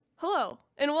Hello,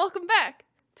 and welcome back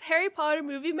to Harry Potter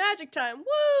Movie Magic Time.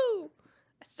 Woo!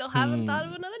 I still haven't thought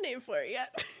of another name for it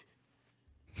yet.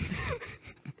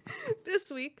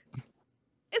 This week,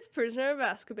 it's Prisoner of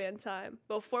Azkaban time.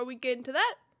 Before we get into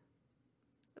that,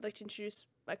 I'd like to introduce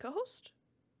my co-host,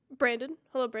 Brandon.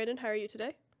 Hello, Brandon. How are you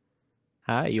today?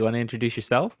 Hi, you want to introduce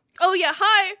yourself? Oh, yeah.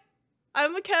 Hi.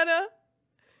 I'm McKenna.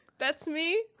 That's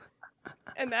me.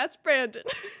 And that's Brandon.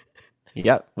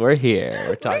 Yep, we're here.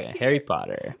 We're talking Harry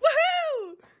Potter.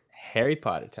 Woohoo! Harry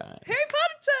Potter time. Harry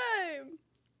Potter time!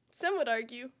 Some would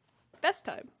argue, best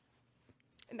time.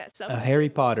 And that's A Harry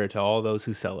Potter to all those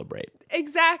who celebrate.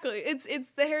 Exactly.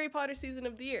 It's the Harry Potter season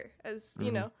of the year, as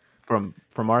you know. From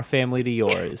our family to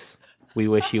yours, we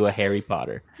wish you a Harry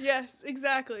Potter. Yes,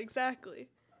 exactly.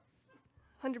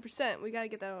 100%. We gotta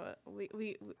get that on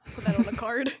we put that on a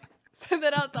card. Send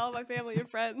that out to all my family and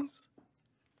friends.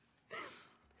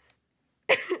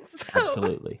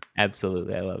 Absolutely. I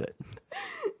love it.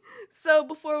 So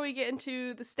before we get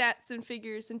into the stats and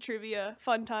figures and trivia,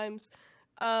 fun times,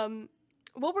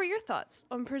 what were your thoughts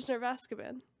on Prisoner of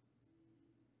Azkaban?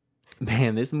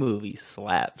 Man, this movie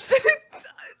slaps.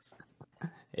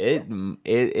 It does.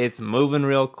 It's moving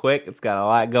real quick. It's got a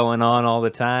lot going on all the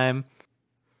time.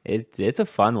 It's a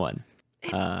fun one.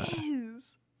 It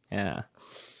is. Yeah.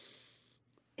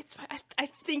 I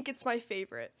think it's my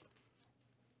favorite.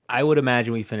 I would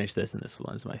imagine we finished this, and this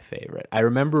one's my favorite. I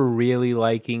remember really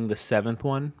liking the 7th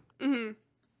one. Mm-hmm.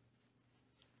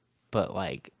 But,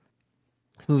 like,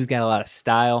 this movie's got a lot of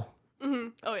style. Mm-hmm.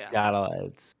 Oh, yeah. Got a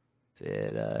lot.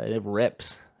 It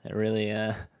rips. It really,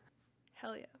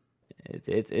 Hell yeah.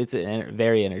 It's a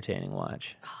very entertaining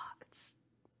watch.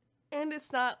 And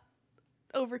it's not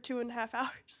over 2.5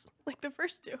 hours like the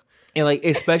first two. And, like,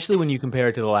 especially when you compare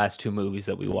it to the last two movies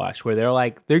that we watched, where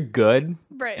they're good.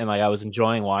 Right. And, like, I was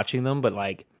enjoying watching them, but,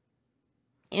 like,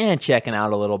 checking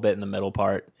out a little bit in the middle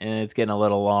part, and it's getting a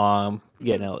little long,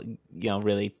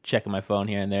 really checking my phone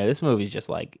here and there. This movie's just,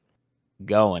 like,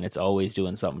 going. It's always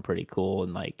doing something pretty cool,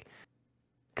 and, like,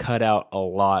 cut out a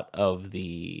lot of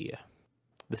the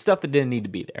stuff that didn't need to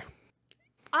be there.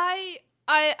 I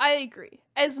agree.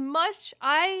 As much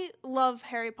I love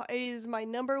Harry Potter, it is my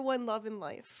number one love in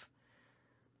life.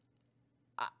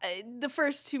 The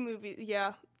first two movies,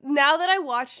 yeah. Now that I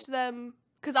watched them,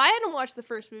 because I hadn't watched the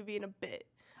first movie in a bit.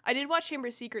 I did watch Chamber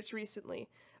of Secrets recently,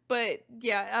 but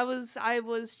yeah, I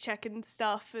was checking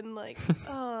stuff and like,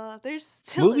 there's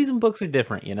still movies and books are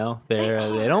different, you know. They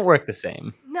don't work the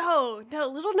same. No,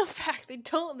 little known fact, they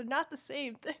don't. They're not the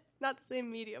same. Not the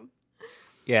same medium.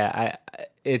 Yeah,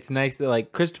 it's nice that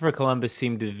like Christopher Columbus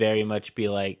seemed to very much be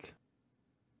like,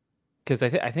 because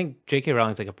I think J.K.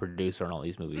 Rowling's like a producer on all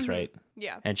these movies, right?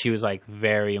 Yeah, and she was like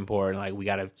very important. Like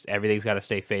everything's got to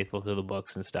stay faithful to the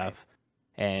books and stuff.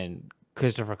 And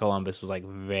Christopher Columbus was like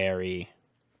very,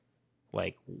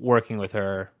 like working with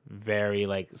her, very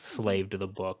like slave to the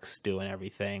books, doing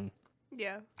everything.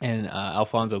 Yeah. And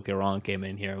Alfonso Cuarón came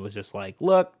in here and was just like,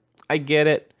 "Look, I get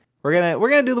it. We're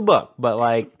gonna do the book, but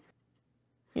like,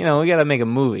 we gotta make a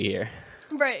movie here."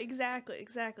 Right. Exactly.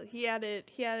 He added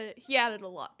a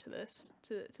lot to this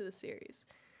to the series.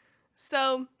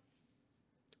 So,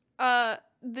 the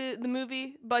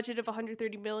movie budget of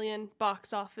 130 million,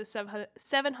 box office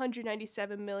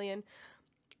 797 million.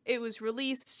 It was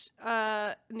released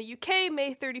in the UK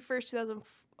May 31st,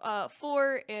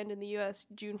 2004, and in the US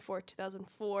June 4th,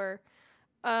 2004.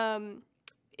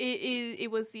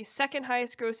 It was the second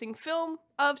highest grossing film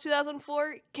of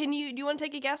 2004. Do you want to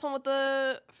take a guess on what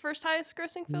the first highest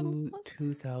grossing film was?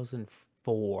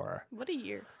 2004. What a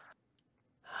year.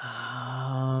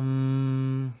 I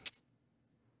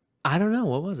don't know.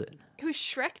 What was it? It was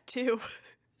Shrek 2.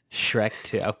 Shrek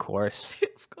 2, of course.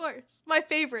 Of course. My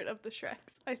favorite of the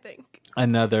Shreks, I think.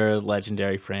 Another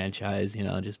legendary franchise,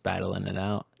 just battling it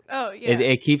out. Oh, yeah.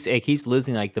 It keeps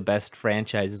losing like the best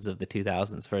franchises of the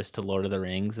 2000s, first to Lord of the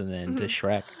Rings and then to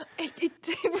Shrek. It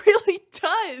really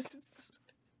does.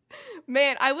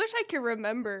 Man, I wish I could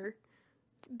remember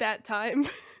that time.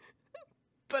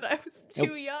 But I was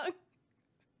too young.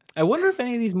 I wonder if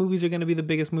any of these movies are going to be the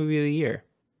biggest movie of the year.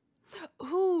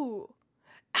 Ooh.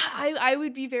 I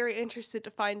would be very interested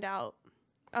to find out.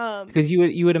 Because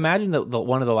you would imagine that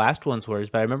one of the last ones was,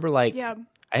 but I remember like, yeah.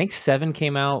 I think 7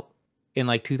 came out in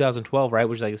like 2012, right?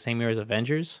 Which is like the same year as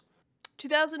Avengers.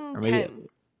 2010. Or maybe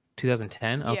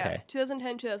 2010. Okay. Yeah,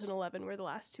 2010, 2011 were the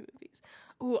last two movies.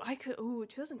 Ooh,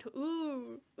 2012.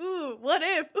 Ooh, what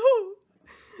if? Ooh.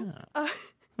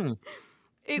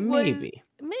 It maybe.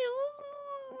 Maybe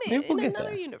Maybe we'll in get another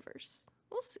there. universe.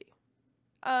 We'll see.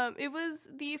 It was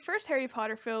the first Harry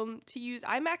Potter film to use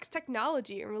IMAX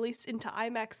technology and released into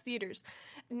IMAX theaters.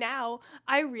 Now,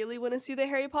 I really want to see the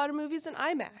Harry Potter movies in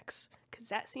IMAX because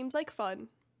that seems like fun.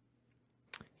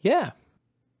 Yeah,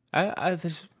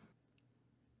 there's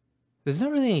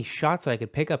not really any shots that I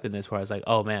could pick up in this where I was like,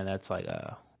 oh man, that's like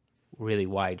a really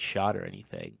wide shot or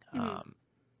anything.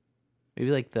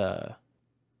 Maybe like the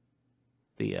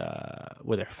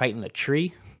where they're fighting the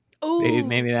tree. Ooh,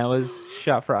 Maybe that was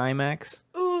shot for IMAX.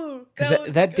 ooh, Because that would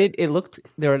be that good. did it looked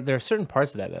there are certain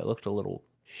parts of that looked a little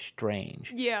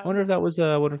strange. Yeah. I wonder if that was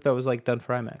like done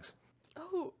for IMAX.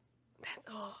 Oh,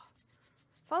 oh,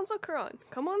 Fonzo Cuarón,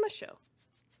 come on the show.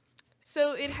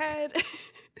 So it had. I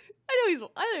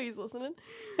know he's listening.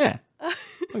 Yeah,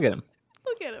 look at him.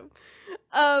 Look at him.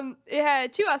 It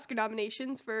had 2 Oscar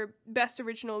nominations for Best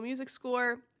Original Music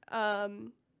Score,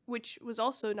 which was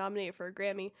also nominated for a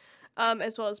Grammy,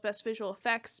 as well as Best Visual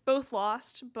Effects. Both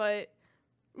lost, but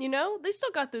they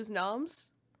still got those noms.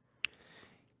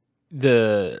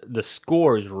 The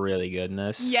score is really good in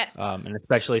this. Yes. And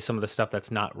especially some of the stuff that's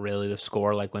not really the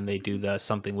score, like when they do the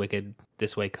Something Wicked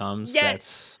This Way Comes.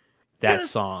 Yes. That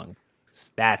Yes. song.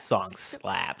 That song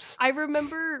slaps. I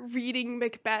remember reading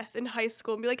Macbeth in high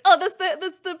school and be like, "Oh, that's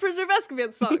the Prisoner of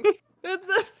Azkaban song."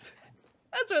 that's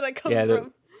where that comes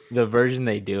from. The version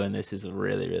they do in this is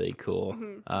really, really cool.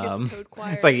 You get the Code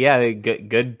Choir. It's like, yeah,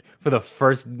 good for the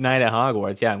first night at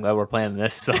Hogwarts. Yeah, I'm glad we're playing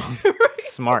this song. Right.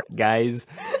 Smart guys.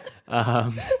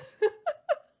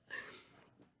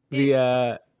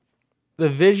 The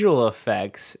visual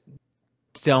effects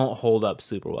don't hold up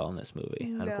super well in this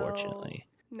movie, unfortunately.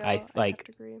 No, I have like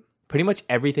to agree. pretty much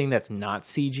everything that's not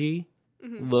CG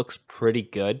looks pretty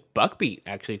good. Buckbeat,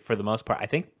 actually, for the most part, I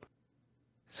think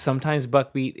sometimes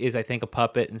Buckbeat is, I think, a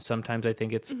puppet, and sometimes I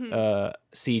think it's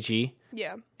CG.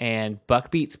 Yeah. And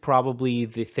Buckbeat's probably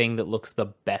the thing that looks the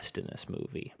best in this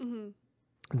movie.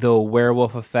 The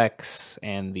werewolf effects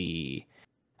and the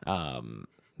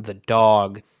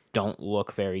dog don't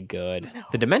look very good. No.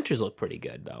 The Dementors look pretty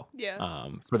good though. Yeah.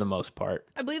 For the most part.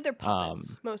 I believe they're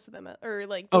puppets, most of them, or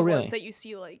like Oh, the really? ones that you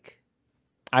see like.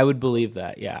 I would believe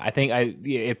that. Yeah, I think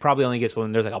it probably only gets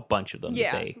when there's like a bunch of them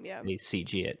Yeah, that yeah. they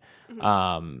CG it.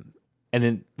 And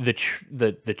then the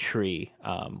tree,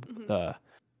 the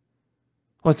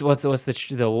what's the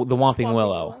Whomping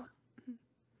Willow.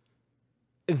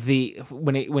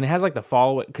 When it has like the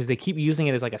fall, because they keep using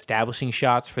it as like establishing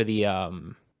shots for the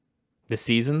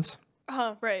seasons.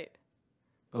 Right.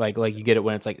 Like you get it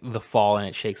when it's like the fall and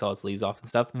it shakes all its leaves off and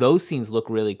stuff. Those scenes look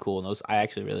really cool, and I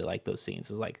actually really like those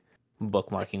scenes. It's like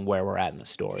bookmarking where we're at in the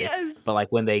story. Yes. But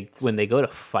like when they go to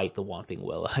fight the Whomping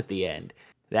Willow at the end,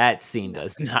 that scene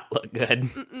does not look good.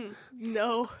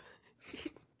 No.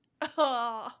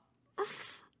 Oh.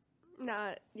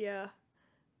 Not yeah.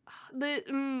 The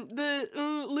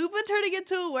Lupin turning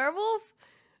into a werewolf,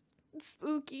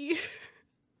 spooky.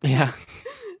 Yeah.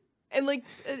 And like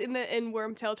and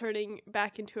Wormtail turning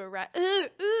back into a rat.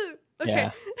 Okay.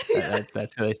 Yeah,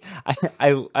 that's really.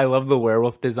 I love the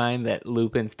werewolf design that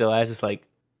Lupin still has this like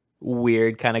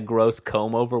weird kind of gross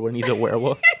comb over when he's a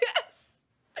werewolf. Yes.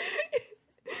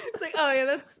 It's like, oh yeah,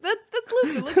 that's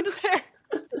Lupin. Look at his hair.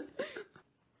 You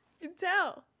can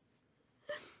tell.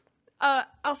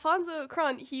 Alfonso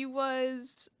Cuarón, he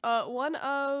was one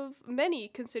of many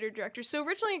considered directors. So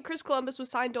originally, Chris Columbus was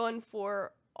signed on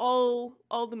for all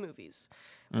the movies,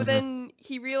 but then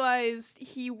he realized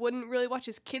he wouldn't really watch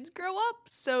his kids grow up,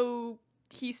 so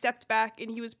he stepped back and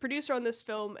he was producer on this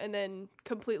film, and then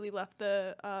completely left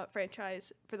the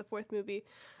franchise for the 4th movie.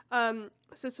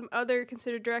 So some other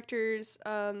considered directors.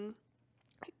 I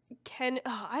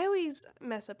always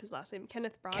mess up his last name.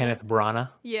 Kenneth Branagh. Kenneth Branagh.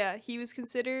 Yeah, he was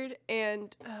considered,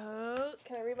 and can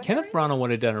I read my Kenneth Branagh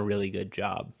would have done a really good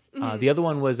job. The other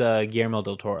one was Guillermo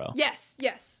del Toro. Yes,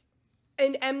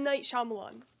 and M. Night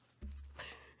Shyamalan.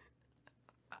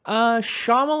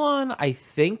 Shyamalan, I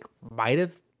think, might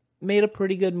have made a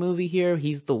pretty good movie here.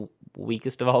 He's the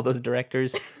weakest of all those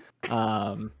directors.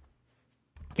 Kenneth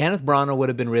Branagh would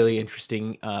have been really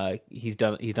interesting. He's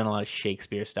done a lot of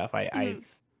Shakespeare stuff. I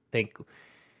think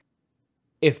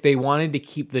if they wanted to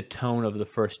keep the tone of the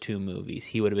first 2 movies,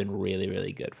 he would have been really,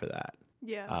 really good for that.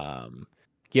 Yeah.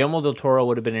 Guillermo del Toro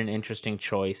would have been an interesting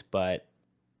choice, but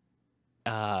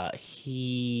so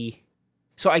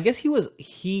I guess he was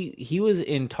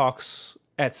in talks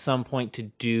at some point to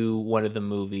do one of the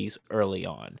movies early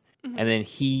on, and then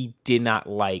he did not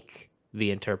like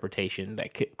the interpretation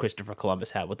that Christopher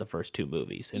Columbus had with the first 2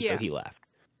 movies, and so he left.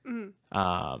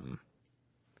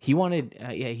 He wanted,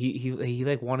 he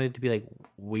like wanted to be like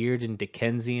weird and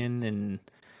Dickensian, and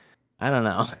I don't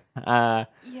know. I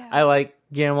like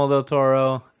Guillermo del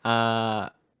Toro.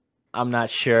 I'm not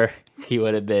sure he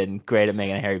would have been great at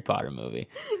making a Harry Potter movie.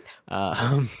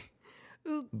 Um,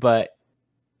 Ooh, but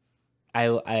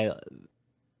I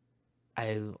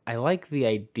I I like the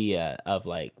idea of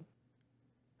like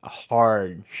a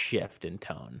hard shift in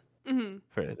tone mm-hmm.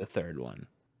 for the third one.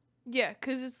 Yeah,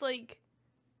 because it's like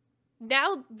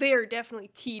now they're definitely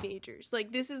teenagers.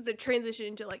 Like this is the transition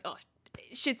into like, oh,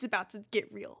 shit's about to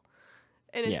get real,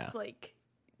 and Yeah. it's like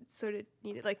it's sort of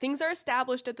needed. Like things are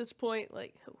established at this point.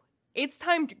 Like it's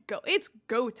time to go. It's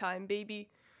go time, baby.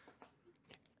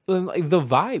 Like the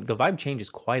vibe changes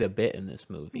quite a bit in this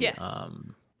movie. Yes.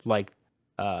 Like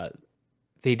uh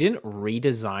they didn't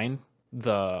redesign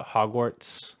the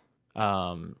Hogwarts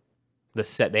the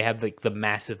set. They had like the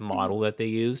massive Mm-hmm. model that they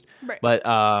used, Right. but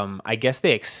I guess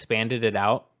they expanded it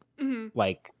out Mm-hmm.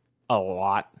 like a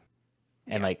lot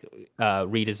and Yeah. like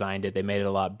redesigned it. They made it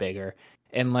a lot bigger.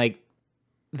 And like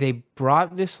they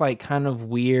brought this like kind of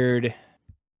weird,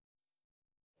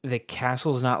 the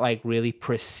castle's not like really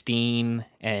pristine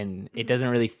and it Mm-hmm. doesn't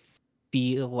really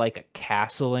feel like a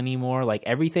castle anymore. Like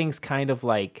everything's kind of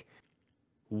like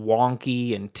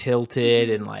wonky and tilted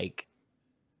Mm-hmm. and like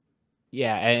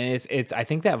yeah, and it's I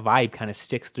think that vibe kind of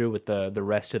sticks through with the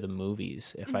rest of the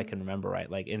movies if I Mm-hmm. can remember right.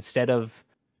 Like instead of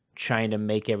trying to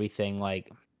make everything like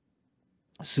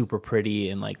super pretty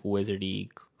and like wizardy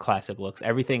classic looks,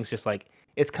 everything's just like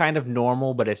it's kind of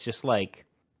normal but it's just like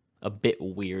a bit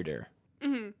weirder.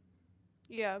 Mm-hmm.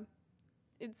 Yeah.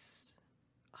 It's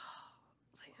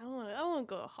like I want to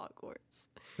go to Hogwarts.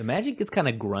 The magic gets kind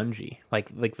of grungy. Like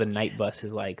the night Yes. bus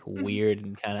is like Mm-hmm. weird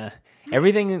and kind of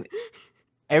everything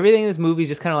everything in this movie is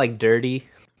just kind of like dirty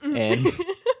and Mm-hmm.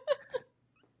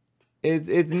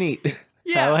 it's neat. I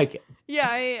Yeah. like it. Yeah,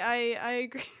 I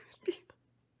agree with you.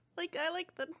 Like I like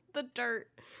the dirt.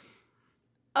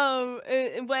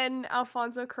 When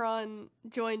Alfonso Cuarón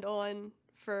joined on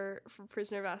for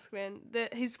Prisoner of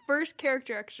Azkaban, his first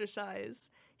character exercise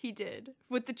he did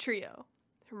with the trio,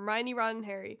 Hermione, Ron, and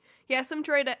Harry. He asked them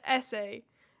to write an essay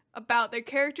about their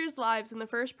characters' lives in the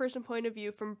first person point of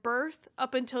view from birth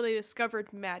up until they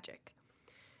discovered magic.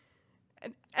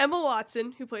 And Emma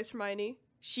Watson, who plays Hermione,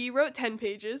 she wrote 10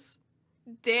 pages.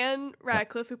 Dan Yeah.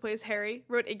 Radcliffe, who plays Harry,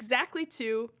 wrote exactly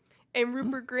 2, and Hmm.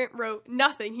 Rupert Grint wrote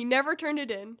nothing. He never turned it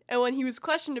in. And when he was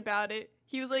questioned about it,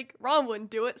 he was like, Ron wouldn't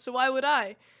do it, so why would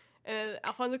I? And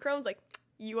Alfonso Cuarón was like,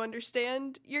 you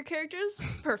understand your characters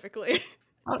perfectly.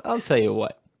 I'll tell you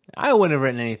what. I wouldn't have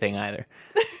written anything either.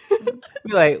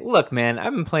 Be like, look, man,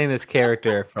 I've been playing this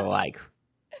character for like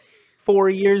 4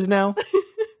 years now.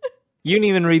 You didn't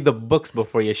even read the books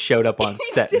before you showed up on He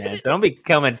set, man. didn't So don't be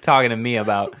coming talking to me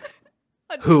about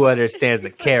who understand understands the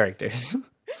you, but characters. you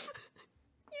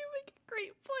make a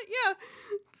great point. Yeah.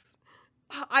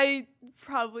 I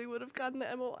probably would have gone the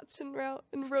Emma Watson route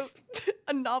and wrote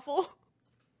a novel.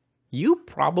 You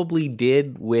probably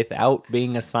did without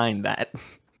being assigned that.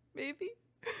 Maybe.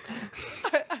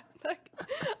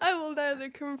 I will neither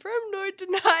confirm nor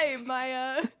deny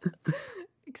my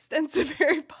extensive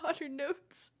Harry Potter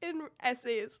notes and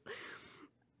essays.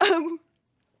 Um,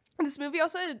 this movie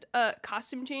also had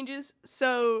costume changes,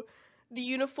 so the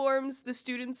uniforms, the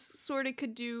students sort of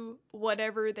could do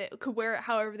whatever they could wear it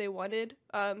however they wanted.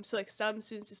 So like some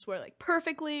students just wear like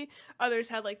perfectly, others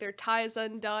had like their ties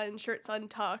undone, shirts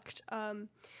untucked,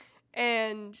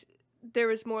 and there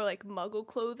was more like muggle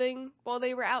clothing while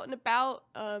they were out and about,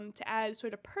 to add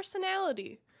sort of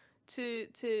personality to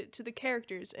the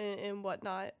characters and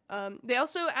whatnot. They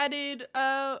also added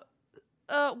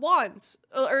wands,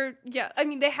 or yeah, I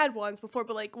mean they had wands before,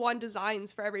 but like wand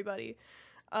designs for everybody,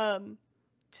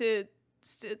 to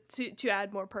to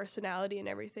add more personality and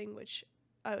everything, which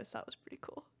I always thought was pretty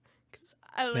cool because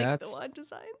I like the That's wand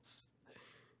designs.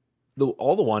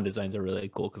 all the wand designs are really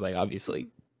cool because like obviously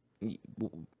y-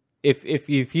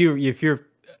 if you're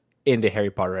into Harry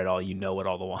Potter at all, you know what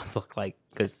all the wands look like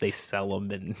because Yes. they sell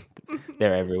them and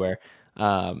they're everywhere.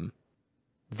 Um,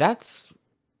 that's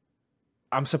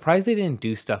I'm surprised they didn't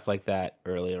do stuff like that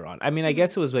earlier on. I mean, I Mhm.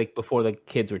 guess it was like before the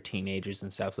kids were teenagers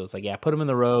and stuff, so it's like yeah, put them in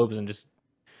the robes and just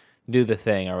do the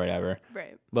thing or whatever.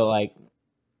 Right. But like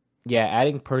yeah,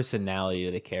 adding personality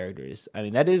to the characters. I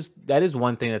mean, that is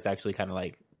one thing that's actually kind of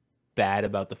like bad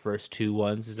about the first two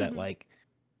ones is that Mhm. like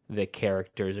the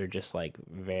characters are just like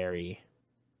very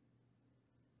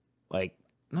like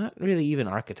not really even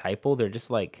archetypal. They're just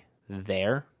like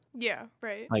there. Yeah.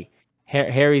 Right. Like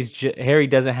Harry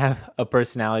doesn't have a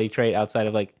personality trait outside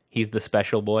of like he's the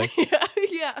special boy, Yeah.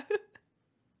 Yeah.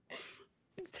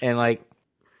 and like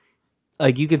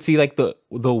you can see like the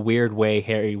weird way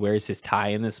Harry wears his tie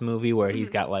in this movie, where he's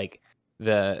Mhm. got like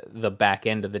the back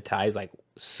end of the tie is like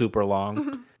super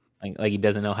long, Mhm. like he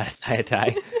doesn't know how to tie a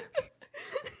tie.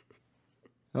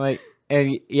 Like,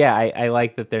 and yeah, I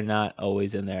like that they're not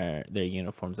always in their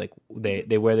uniforms. Like Mhm.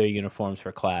 they wear their uniforms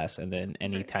for class, and then Right.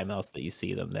 anytime else that you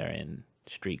see them, they're in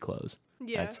street clothes.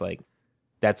 Yeah. That's like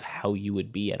that's how you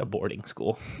would be at a boarding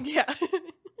school. Yeah.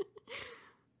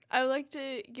 I would like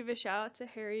to give a shout out to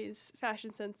Harry's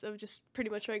fashion sense of just pretty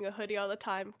much wearing a hoodie all the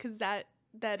time because that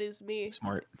is me.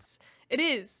 Smart. It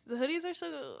is. The hoodies are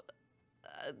so.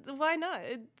 Why not?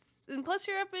 And plus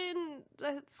you're up in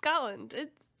Scotland.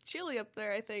 It's chilly up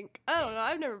there. I think. I don't know.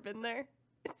 I've never been there.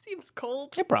 It seems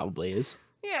cold. It probably is.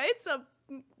 Yeah, it's up.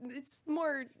 It's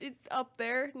more up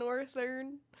there,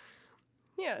 northern.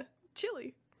 Yeah,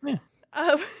 chilly. Yeah.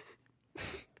 Um,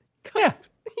 Yeah.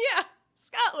 yeah,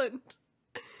 Scotland.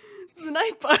 It's the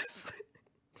night bus.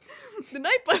 The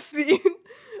night bus scene.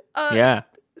 Yeah.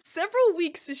 Several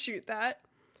weeks to shoot that.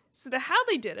 So how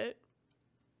they did it,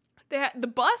 the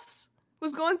bus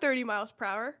was going 30 miles per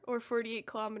hour or 48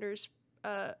 kilometers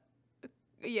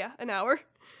an hour.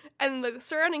 And the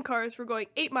surrounding cars were going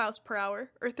 8 miles per hour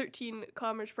or 13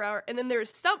 kilometers per hour. And then there were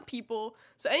stunt people.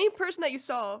 So any person that you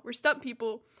saw were stunt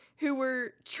people who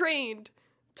were trained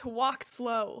to walk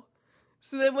slow.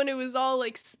 So then when it was all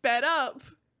like sped up,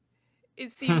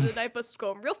 it seemed the night bus was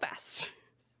going real fast.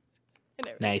 And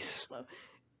everything was Nice. slow.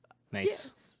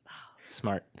 Nice. Yeah,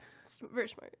 Smart. it's very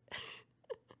smart.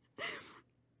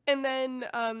 And then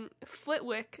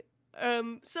Flitwick.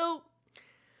 So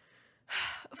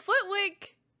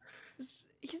Flitwick,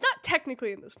 he's not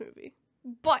technically in this movie,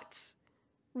 but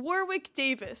Warwick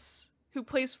Davis, who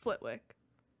plays Flitwick,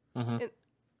 Mm-hmm.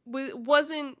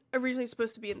 wasn't originally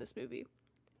supposed to be in this movie.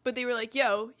 But they were like,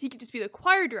 "Yo, he could just be the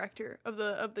choir director of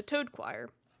the Toad Choir."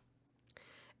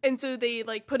 And so they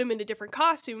like put him in a different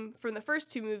costume from the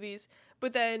first two movies.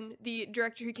 But then the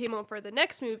director who came on for the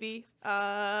next movie,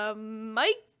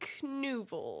 Mike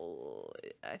Newell,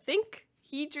 I think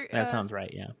That sounds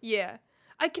right. Yeah. yeah,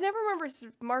 I can never remember if it's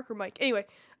Mark or Mike. Anyway,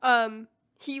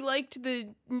 he liked the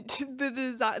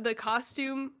the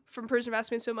costume from Prisoner of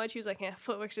Azkaban so much he was like, "Yeah,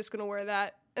 Flitwick's just gonna wear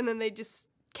that," and then they just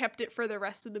kept it for the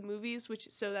rest of the movies,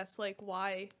 so that's like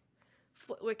why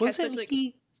Flitwick has Wasn't such like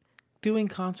he doing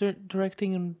concert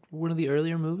directing in one of the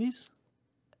earlier movies?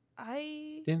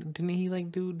 I Didn't he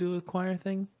like do a choir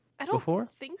thing I don't before?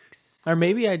 think Or so.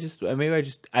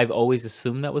 I've always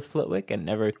assumed that was Flitwick and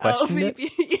never Oh, questioned it.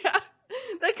 maybe yeah,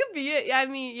 that could be it. Yeah, I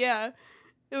mean, yeah,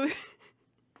 it was,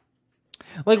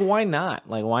 Like, why not?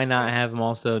 Like, why not right. have him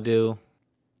also do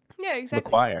Yeah, the exactly.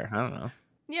 choir? I don't know.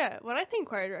 Yeah, when I think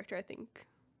choir director, I think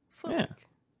Yeah, Flitwick.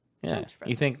 yeah. George You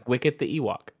Fresno. think Wicket the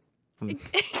Ewok?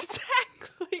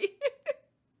 Exactly.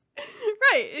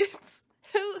 Right. It's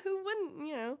who wouldn't,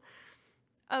 you know.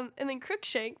 And then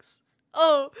Crookshanks.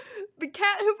 Oh, the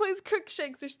cat who plays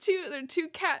Crookshanks. There are two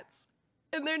cats,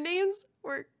 and their names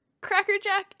were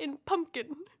Crackerjack and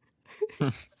Pumpkin.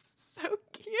 So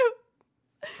cute.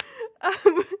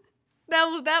 Um,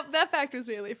 that fact was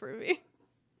mainly for me.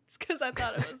 It's because I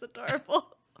thought it was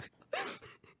adorable.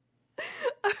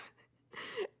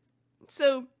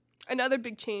 So another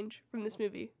big change from this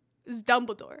movie is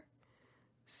Dumbledore,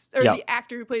 or Yep. the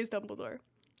actor who plays Dumbledore.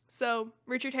 So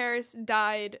Richard Harris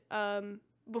died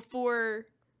before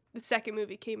the second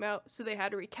movie came out, so they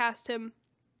had to recast him.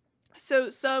 So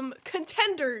some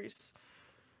contenders,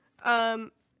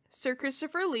 Sir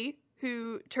Christopher Lee,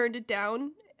 who turned it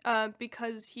down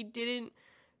because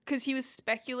he was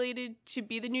speculated to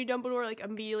be the new Dumbledore like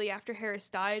immediately after Harris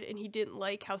died, and he didn't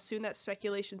like how soon that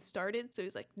speculation started, so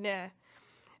he's like, nah.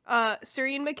 Sir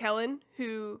Ian McKellen,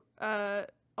 who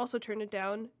also turned it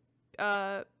down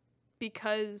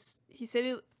because he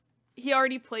said he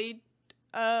already played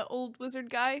old wizard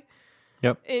guy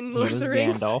Yep. in He Lord was of the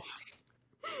Rings. Gandalf.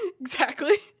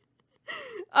 Exactly.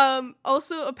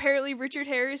 Also, apparently Richard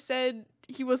Harris said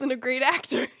he wasn't a great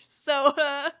actor, so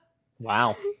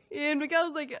Wow. Ian McKellen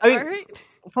was like, I all mean, right.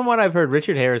 from what I've heard,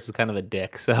 Richard Harris was kind of a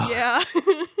dick. So Yeah.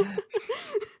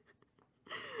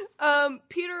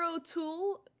 Peter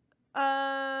O'Toole,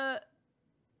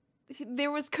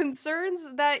 there was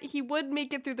concerns that he would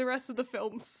make it through the rest of the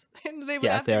films, and they would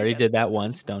yeah, have they to already get did that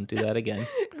once. Don't do that again.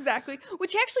 exactly.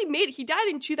 Which he actually made it. He died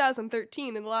in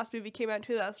 2013, and the last movie came out in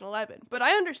 2011. But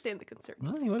I understand the concerns.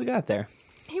 Well, he would have got there.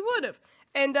 He would have.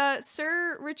 And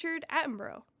Sir Richard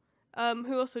Attenborough,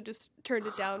 who also just turned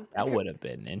it down. That would have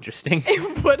been interesting.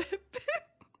 It would have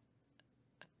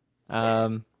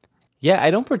been. Yeah,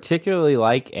 I don't particularly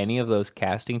like any of those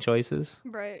casting choices.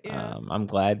 Right. Yeah. I'm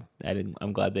glad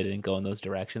I'm glad they didn't go in those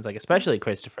directions. Like especially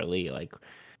Christopher Lee. Like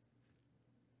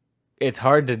it's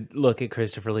hard to look at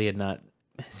Christopher Lee and not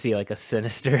see like a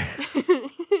sinister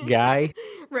guy.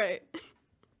 Right.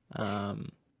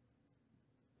 And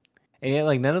yet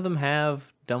like none of them have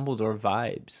Dumbledore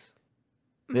vibes.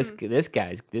 This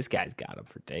guy's got him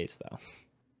for days though.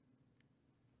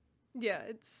 Yeah,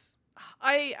 it's.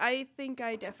 I think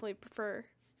I definitely prefer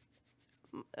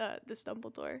this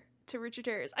Dumbledore to Richard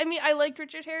Harris. I mean, I liked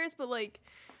Richard Harris, but like,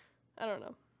 I don't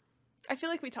know. I feel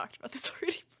like we talked about this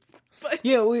already. But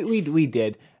yeah, we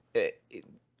did.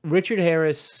 Richard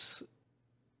Harris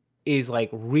is like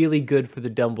really good for the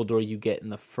Dumbledore you get in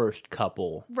the first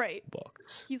couple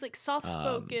books. He's like soft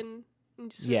spoken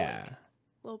and just yeah, like, a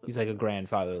little bit. He's like a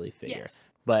grandfatherly figure.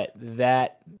 Yes. But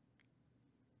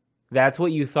that's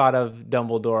what you thought of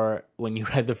Dumbledore when you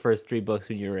read the first 3 books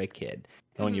when you were a kid.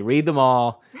 And when you read them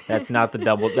all, that's not the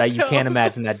Dumbledore. That you can't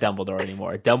imagine that Dumbledore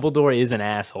anymore. Dumbledore is an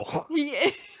asshole. He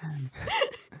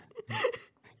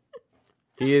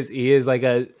is. He is like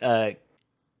a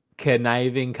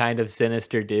conniving kind of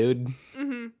sinister dude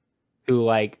who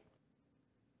like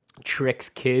tricks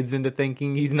kids into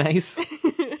thinking he's nice.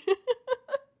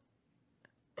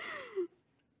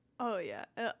 Oh yeah,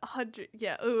 100.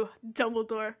 Yeah, ooh,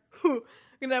 Dumbledore. Ooh,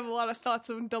 I'm gonna have a lot of thoughts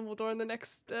on Dumbledore in the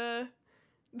next the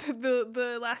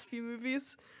last few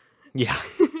movies. Yeah.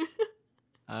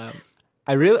 I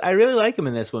really like him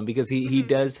in this one because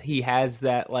he has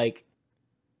that like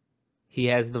he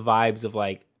has the vibes of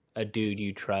like a dude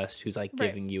you trust who's like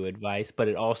giving you advice, but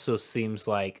it also seems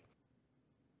like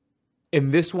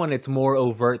in this one it's more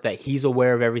overt that he's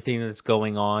aware of everything that's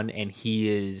going on and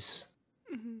he's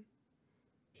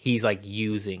like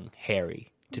using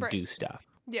Harry to do stuff.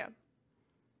 Yeah.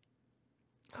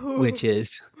 Which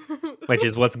is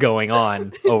what's going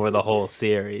on over the whole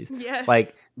series. Yes. Like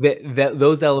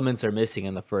those elements are missing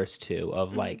in the first 2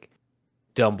 of like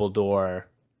Dumbledore's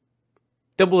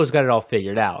got it all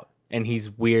figured out and he's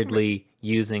weirdly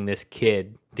using this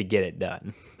kid to get it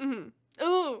done.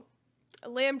 Ooh, a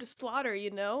lamb to slaughter,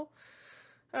 you know?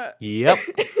 Yep.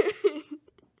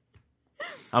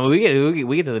 I mean, we get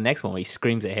to the next one where he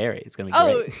screams at Harry. It's gonna be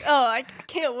great. Oh, I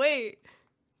can't wait.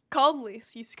 Calmly,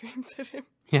 he screams at him.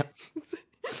 Yep.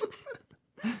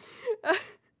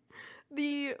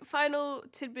 The final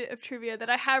tidbit of trivia that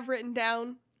I have written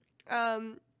down,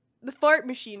 the fart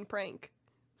machine prank.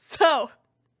 So,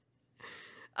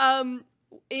 when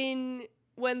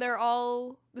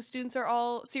the students are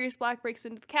all, Sirius Black breaks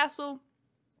into the castle.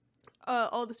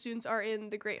 All the students are in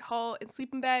the Great Hall in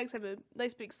sleeping bags, have a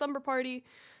nice big slumber party.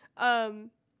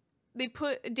 They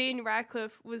put Daniel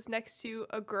Radcliffe was next to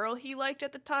a girl he liked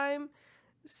at the time.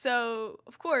 So,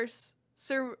 of course,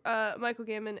 Sir Michael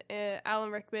Gambon,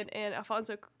 Alan Rickman, and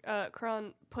Alfonso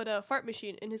Cuarón put a fart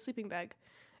machine in his sleeping bag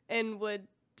and would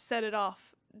set it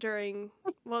off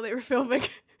while they were filming.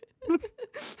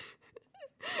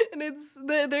 And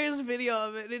there's video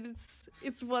of it, and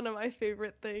it's one of my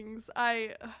favorite things.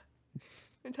 Let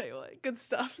me tell you what, good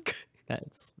stuff.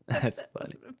 That's That's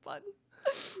funny. been fun.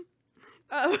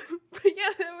 But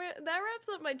yeah, that wraps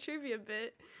up my trivia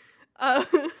bit.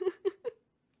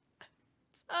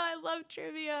 I love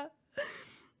trivia.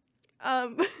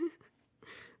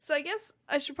 So I guess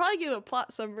I should probably give a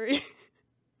plot summary.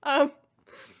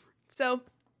 So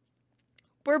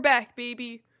we're back,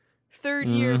 baby.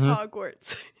 3rd year of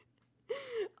Hogwarts.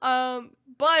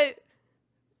 But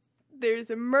there's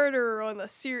a murderer on the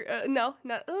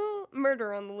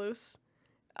murder on the loose.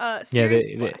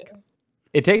 Sirius Black.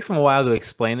 It takes them a while to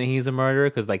explain that he's a murderer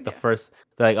because, like, they're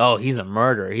like, "Oh, he's a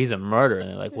murderer. He's a murderer," and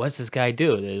they're like, "What's this guy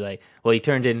do?" They're like, "Well, he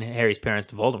turned in Harry's parents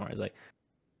to Voldemort." He's like,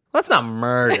 "That's not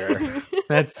murder.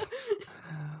 That's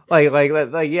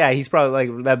yeah, he's probably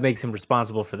like that makes him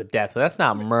responsible for the death, but that's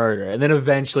not murder." And then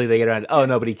eventually they get around, "Oh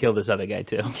no, but he killed this other guy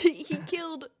too." He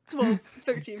killed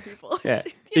 13 people. Yeah,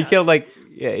 he killed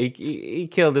he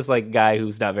killed this like guy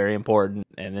who's not very important,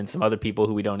 and then some other people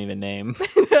who we don't even name.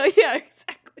 Yeah,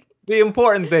 exactly. The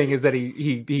important thing is that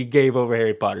he gave over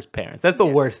Harry Potter's parents. That's the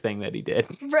worst thing that he did.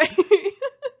 Right.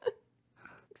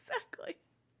 Exactly.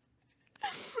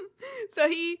 So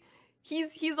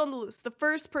he's on the loose. The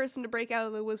first person to break out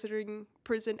of the wizarding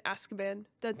prison, Azkaban.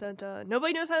 Dun dun dun.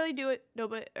 Nobody knows how they do it.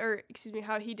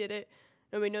 How he did it.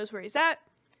 Nobody knows where he's at.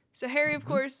 So Harry, of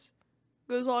course,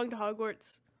 goes along to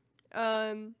Hogwarts.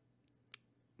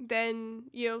 Then,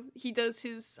 he does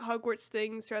his Hogwarts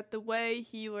things throughout the way.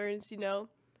 He learns,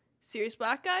 Sirius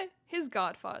Black guy, his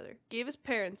godfather, gave his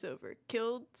parents over,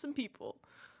 killed some people,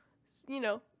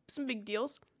 some big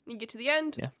deals. You get to the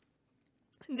end. Yeah.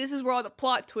 And this is where all the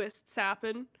plot twists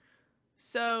happen.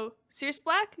 So, Sirius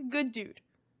Black, good dude.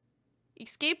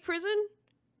 Escaped prison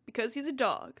because he's a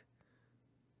dog.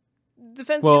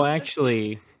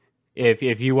 Actually,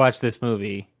 if you watch this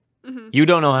movie, you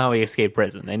don't know how he escaped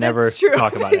prison. They never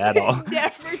talk about it at all.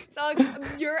 Never talk.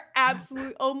 You're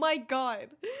absolutely. Oh my god,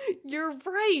 you're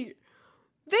right.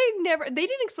 They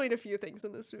didn't explain a few things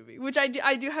in this movie, which I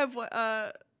do have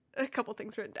a couple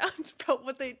things written down about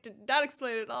what they did not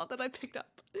explain at all that I picked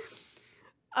up.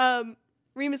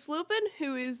 Remus Lupin,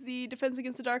 who is the Defense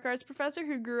Against the Dark Arts professor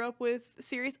who grew up with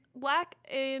Sirius Black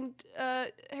and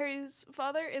Harry's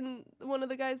father, and one of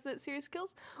the guys that Sirius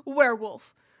kills.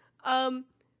 Werewolf.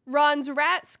 Ron's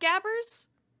rat, Scabbers.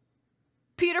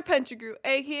 Peter Pettigrew,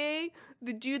 aka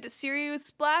the dude that Sirius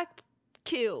Black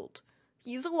killed.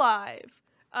 He's alive.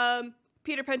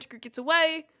 Peter Pettigrew gets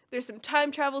away. There's some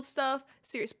time travel stuff.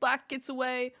 Sirius Black gets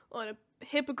away on a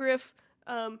hippogriff.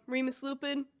 Remus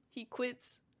Lupin, he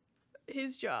quits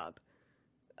his job.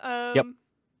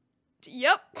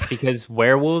 Yep. Because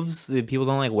werewolves, people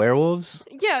don't like werewolves?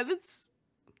 Yeah, that's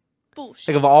bullshit.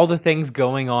 Like, of all the things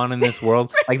going on in this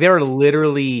world, like, there are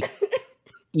literally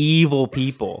evil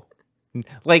people.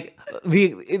 Like,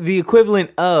 the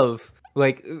equivalent of,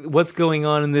 like, what's going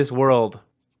on in this world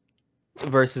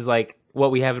versus, like,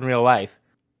 what we have in real life.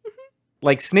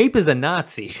 Like, Snape is a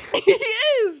Nazi. He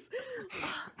is!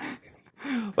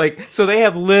 Like, so they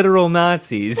have literal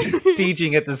Nazis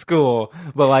teaching at the school,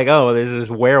 but like, oh, there's this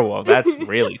werewolf. That's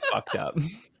really fucked up.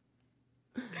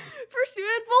 First you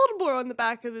had Voldemort on the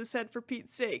back of his head, for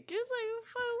Pete's sake. It's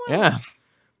like, Yeah.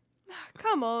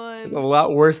 Come on. There's a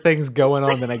lot worse things going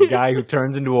on than a guy who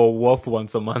turns into a wolf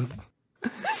once a month.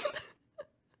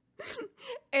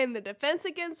 And the Defense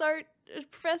Against Art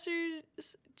professors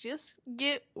just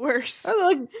get worse.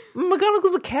 Like,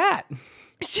 McGonagall's a cat.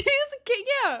 She is a kid,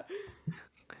 yeah.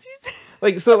 She's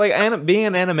Like, so, like, being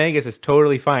an animagus is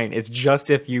totally fine. It's just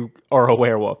if you are a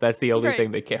werewolf. That's the only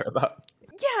thing they care about.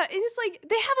 Yeah, and it's like,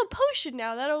 they have a potion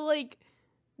now that'll, like,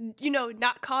 you know,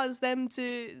 not cause them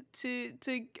to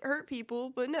hurt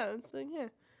people, but no, it's like, yeah.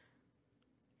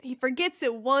 He forgets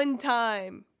it one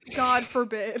time. God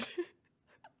forbid.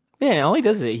 Yeah, all he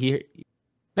does is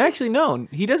actually, no,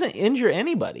 he doesn't injure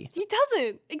anybody. He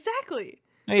doesn't. Exactly.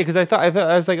 Yeah, because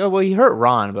I was like, oh, well, he hurt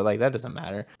Ron, but like, that doesn't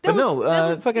matter. But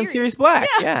no, fucking Sirius Black.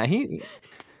 Yeah, he.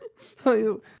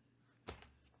 What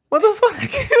the fuck?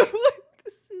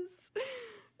 This is.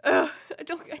 I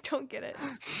don't get it.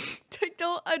 I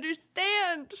don't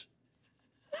understand.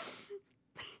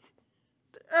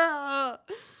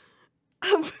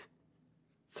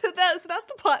 So that's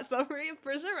the plot summary of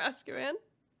Prisoner of Azkaban.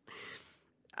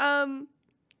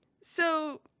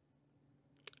 So.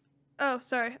 Oh,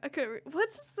 sorry. I couldn't. What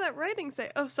does that writing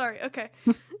say? Oh, sorry. Okay.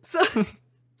 So,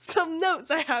 some notes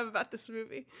I have about this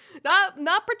movie.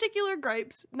 Not particular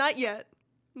gripes. Not yet.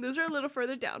 Those are a little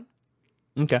further down.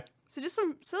 Okay. So just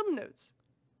some notes.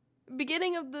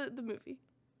 Beginning of the movie,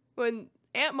 when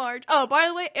Aunt Marge. Oh, by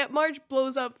the way, Aunt Marge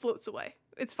blows up, floats away.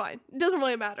 It's fine. It doesn't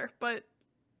really matter, but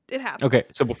it happens. Okay.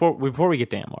 So before we get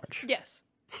to Aunt Marge. Yes.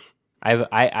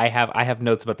 I have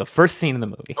notes about the first scene in the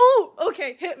movie. Oh,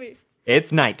 okay. Hit me.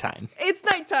 It's nighttime. It's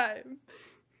nighttime.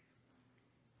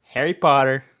 Harry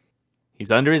Potter.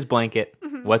 He's under his blanket.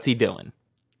 Mm-hmm. What's he doing?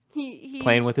 He's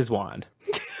playing with his wand.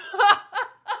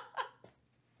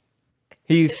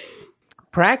 He's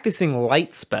practicing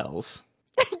light spells.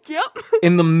 Yep.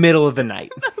 In the middle of the night.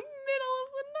 In the middle of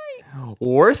the night.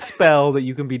 Worst spell that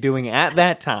you can be doing at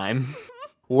that time.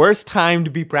 Worst time to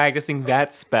be practicing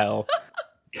that spell.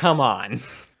 Come on.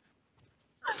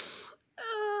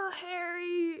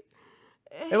 Harry.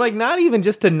 And like, not even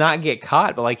just to not get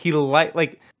caught, but like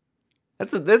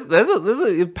that's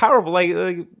a powerful, like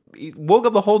he woke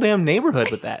up the whole damn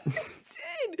neighborhood with that. It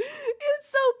did.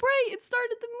 It's so bright. It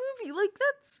started the movie. Like,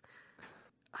 that's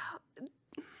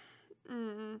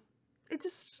it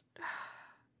just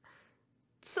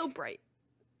it's so bright.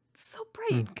 It's so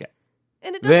bright. Okay.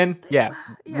 And it then stay. yeah.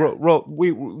 Roll,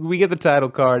 we get the title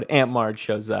card. Aunt Marge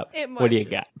shows up. What do you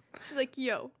got? She's like,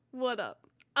 yo, what up?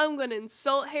 I'm gonna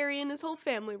insult Harry and his whole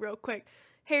family real quick.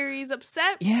 Harry's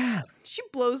upset. Yeah. She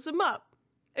blows him up.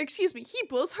 Excuse me, he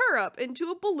blows her up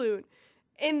into a balloon.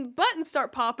 And buttons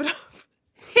start popping up.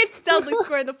 Hits Dudley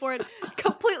square in the forehead.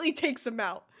 Completely takes him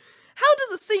out. How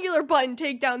does a singular button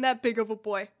take down that big of a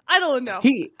boy? I don't know.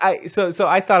 So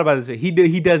I thought about this. He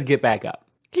does get back up.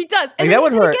 He does. like, And that then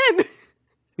would hurt. Again.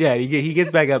 Yeah, he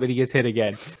gets back up and he gets hit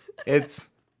again. It's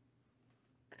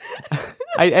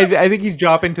I think he's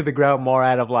dropping to the ground more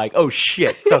out of like, oh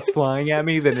shit, stuff's flying at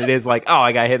me, than it is like, oh,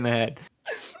 I got hit in the head.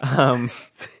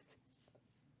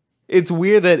 It's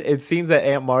weird that it seems that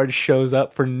Aunt Marge shows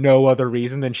up for no other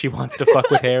reason than she wants to fuck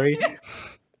with Harry.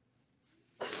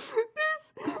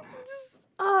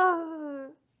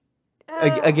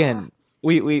 Again,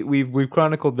 we've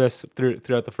chronicled this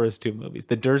throughout the first two movies.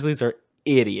 The Dursleys are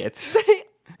idiots. They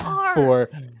are.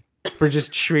 For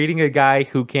just treating a guy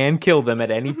who can kill them at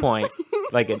any point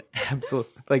like an absolute,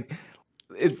 like,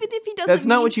 even if he doesn't That's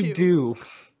not mean what you to. do.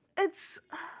 It's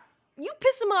you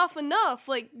piss him off enough,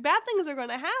 like bad things are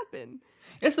gonna happen.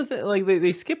 It's the thing, like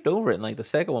they skipped over it in like the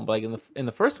second one, but like in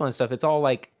the first one and stuff, it's all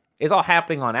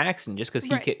happening on accident just because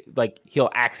Right. he'll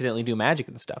accidentally do magic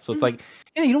and stuff. So it's Mhm. like,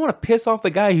 yeah, you don't want to piss off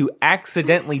the guy who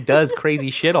accidentally does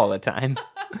crazy shit all the time.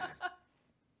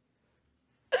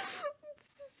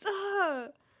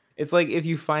 It's like if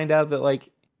you find out that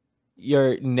like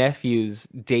your nephew's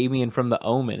Damien from The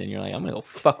Omen, and you're like, I'm gonna go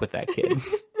fuck with that kid. Yeah,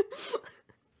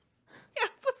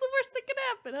 what's the worst that could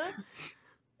happen,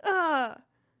 huh?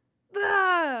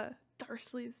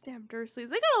 Dursleys, damn Dursleys.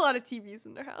 They got a lot of TVs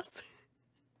in their house.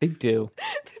 They do.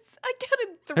 I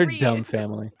counted They're 3. a dumb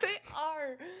family. They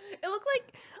are. It looked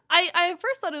like I at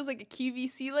first thought it was like a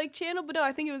QVC like channel, but no,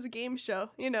 I think it was a game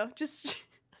show. You know, just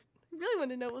really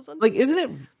want to know what was on. Like, isn't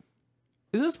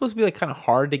it supposed to be like kind of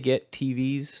hard to get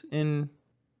TVs in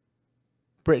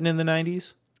Britain in the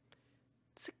 90s?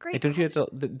 It's a great. Like, don't you have to?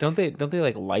 Don't they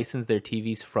like license their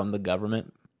TVs from the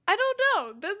government? I don't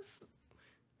know. That's.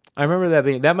 I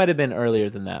remember that might have been earlier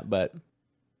than that, but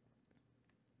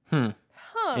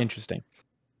interesting.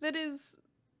 That is.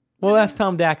 Well, ask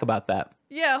Tom Dack about that.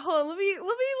 Yeah, hold on. Let me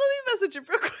message him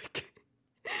real quick.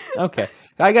 Okay,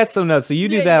 I got some notes. So you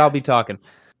do that. Yeah. I'll be talking.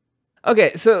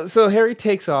 Okay, so Harry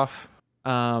takes off,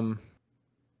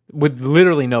 with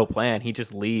literally no plan. He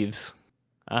just leaves.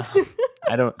 I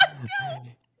don't.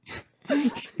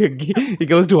 He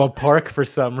goes to a park for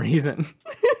some reason.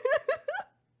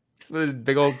 With his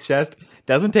big old chest.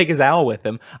 Doesn't take his owl with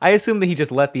him. I assume that he just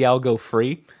let the owl go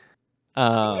free.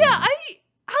 That's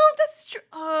true.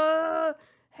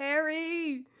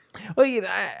 Harry. Well,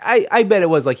 I bet it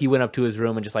was like he went up to his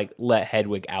room and just like let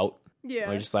Hedwig out.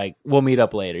 Yeah. Or just like, we'll meet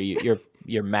up later.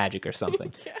 You're magic or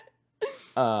something.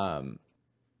 Yeah.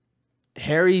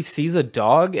 Harry sees a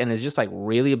dog and is just like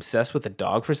really obsessed with the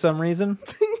dog for some reason.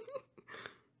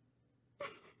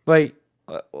 like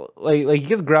he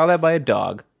gets growled at by a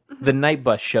dog. The night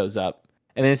bus shows up,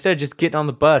 and then instead of just getting on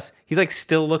the bus, he's like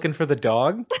still looking for the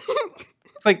dog.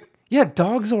 It's like, yeah,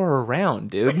 dogs are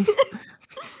around, dude.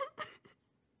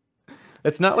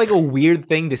 That's not like a weird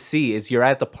thing to see. Is you're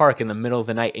at the park in the middle of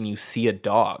the night and you see a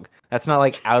dog. That's not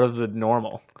like out of the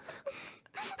normal.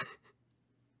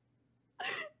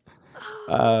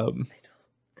 The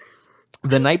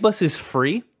night bus is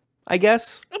free, I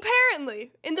guess.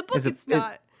 Apparently, in the book, it's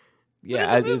not.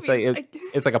 Yeah,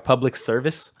 it's like a public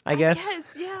service, I guess.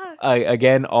 Yes, yeah.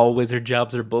 Again, all wizard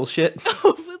jobs are bullshit.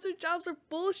 Wizard jobs are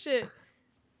bullshit.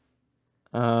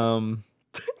 Tom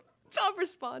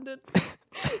responded.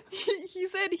 He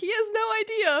said he has no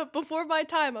idea before my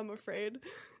time, I'm afraid.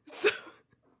 So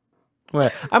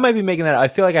well, I might be making that up. I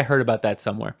feel like I heard about that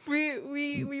somewhere.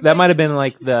 We that might have been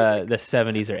like the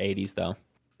 70s or 80s though.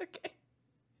 Okay.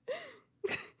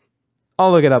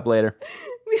 I'll look it up later.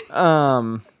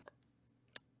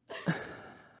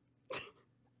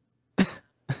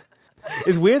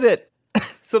 It's weird that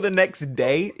so the next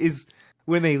day is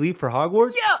when they leave for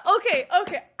Hogwarts? Yeah, okay.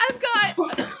 I've got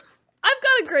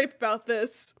a gripe about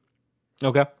this.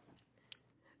 Okay.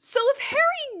 So if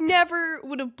Harry never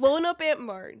would have blown up Aunt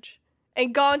Marge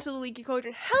and gone to the Leaky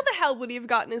Cauldron, how the hell would he have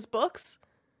gotten his books?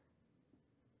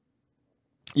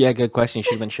 Yeah, good question. He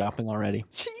should have been shopping already.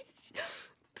 He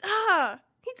doesn't have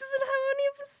any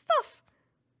of his stuff.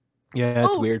 Yeah,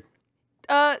 that's weird.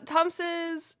 Tom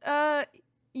says,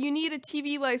 you need a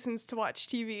TV license to watch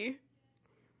TV.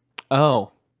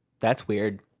 Oh, that's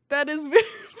weird. That is weird.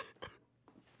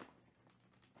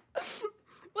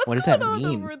 What does that going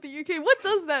on mean? over in the UK? What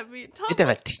does that mean? Tom, You have to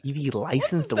have a TV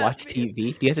license to watch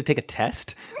TV? Do you have to take a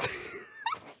test? Let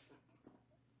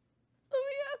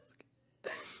me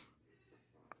ask.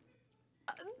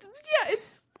 Yeah,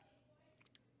 it's.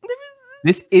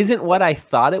 This isn't what I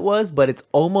thought it was, but it's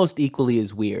almost equally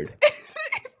as weird.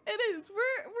 It is.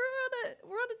 We're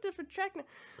on a different track now.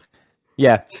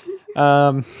 Yeah.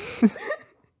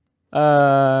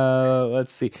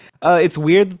 Let's see. It's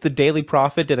weird that the Daily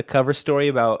Prophet did a cover story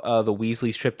about the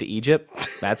Weasleys' trip to Egypt.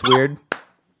 That's weird.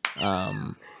 It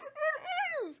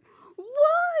is.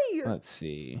 Why? Let's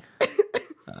see.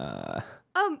 Oh,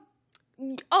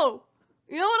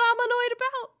 you know what I'm annoyed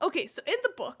about? Okay, so in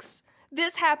the books,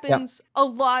 this happens a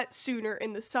lot sooner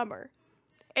in the summer,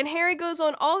 and Harry goes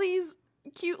on all these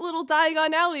cute little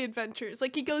Diagon Alley adventures.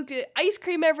 Like, he goes get ice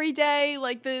cream every day.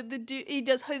 Like, he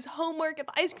does his homework at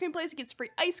the ice cream place. He gets free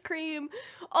ice cream,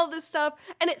 all this stuff.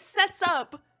 And it sets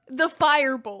up the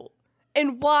firebolt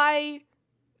and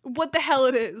what the hell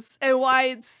it is and why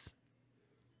it's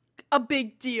a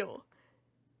big deal.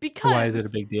 Because Why is it a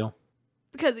big deal?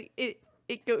 Because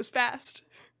it goes fast.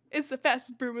 It's the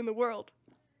fastest broom in the world.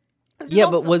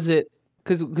 Yeah, but was it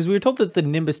because we were told that the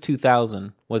Nimbus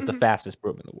 2000 was the Mhm. fastest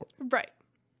broom in the world. Right.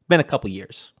 Been a couple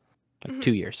years, like Mhm.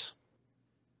 2 years.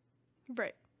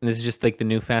 Right. And this is just like the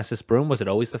new fastest broom. Was it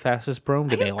always the fastest broom?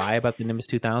 Did I they lie about the Nimbus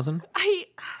 2000? I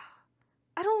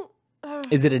I don't.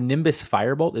 Is it a Nimbus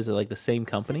Firebolt? Is it like the same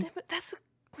company?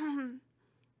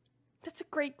 That's a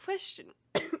great question.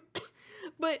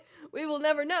 But we will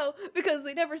never know because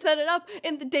they never set it up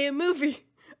in the damn movie.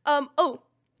 Yep.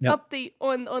 Update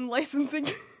on licensing.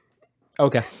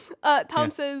 Okay. Tom Yeah.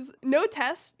 says no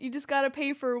test. You just gotta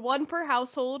pay for one per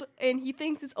household, and he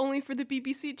thinks it's only for the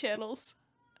BBC channels.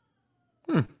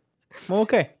 Well,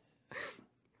 okay.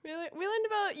 We learned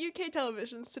about UK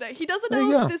televisions today. He doesn't There you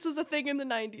know if go. this was a thing in the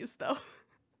 90s, though.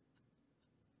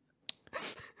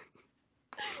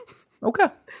 Okay.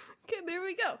 Okay, there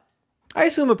we go. I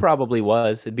assume it probably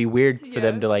was. It'd be weird for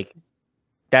them Yeah. to like.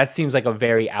 That seems like a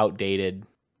very outdated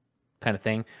kind of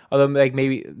thing. Although, like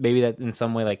maybe that in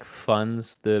some way like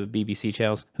funds the BBC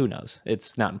channels. Who knows?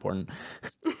 It's not important.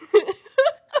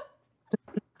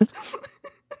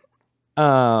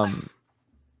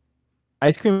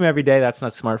 Ice cream every day. That's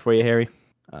not smart for you, Harry.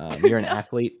 You're an No.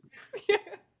 athlete.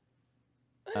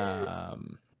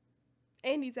 And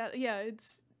he's out. Yeah,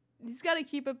 he's got to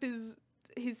keep up his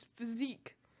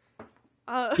physique.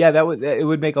 Yeah, it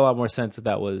would make a lot more sense if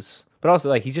that was. But also,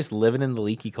 like, he's just living in the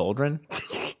leaky cauldron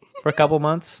for a couple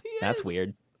months. That's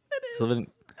weird. He's living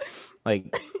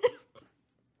like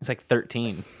it's like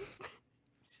 13. He's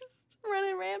just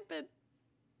running rampant.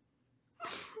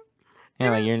 Yeah,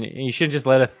 like you should just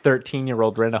let a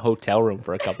 13-year-old rent a hotel room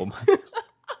for a couple months.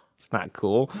 It's not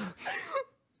cool.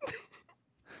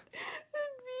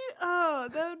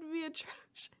 That would be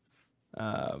atrocious.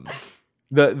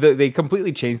 They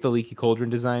completely changed the leaky cauldron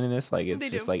design in this. Like it's They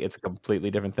just do. like it's a completely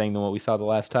different thing than what we saw the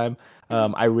last time.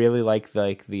 I really like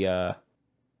the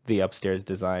upstairs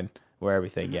design where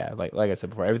everything, yeah, like I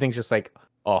said before, everything's just like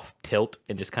off tilt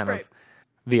and just kind of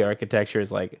the architecture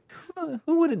is like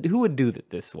who would do it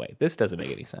this way? This doesn't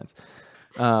make any sense.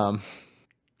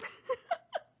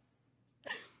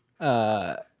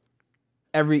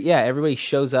 Everybody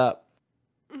shows up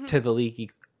to the leaky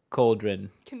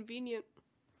cauldron. Convenient.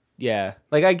 Yeah,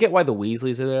 like I get why the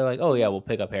Weasleys are there. Like, oh yeah, we'll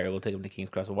pick up Harry. We'll take him to King's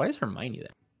Cross. But why is Hermione there?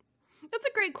 That's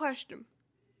a great question.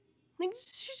 Like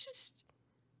she's just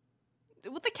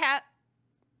with the cat,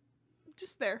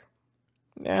 just there.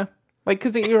 Yeah, like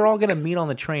because you're all gonna meet on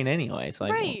the train anyways.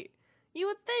 Like, Right. You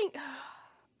would think,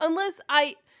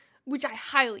 which I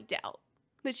highly doubt,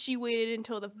 that she waited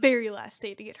until the very last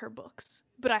day to get her books.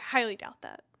 But I highly doubt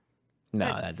that. No,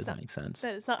 that doesn't make sense.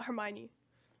 That is not Hermione.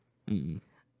 Mm-mm.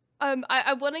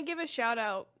 I want to give a shout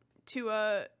out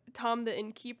to Tom the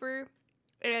innkeeper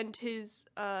and his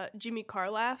Jimmy Carr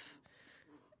laugh.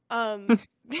 That's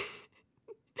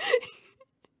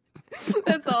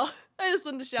all. I just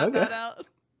wanted to shout that out.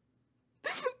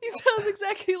 He sounds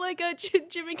exactly like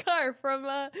Jimmy Carr from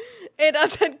And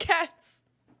Dead Cats.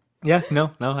 Yeah, no,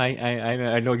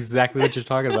 I know exactly what you're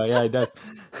talking about. Yeah, it does.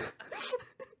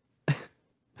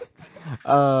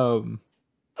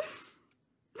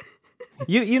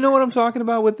 You know what I'm talking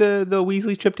about with the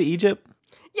Weasley trip to Egypt?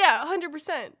 Yeah,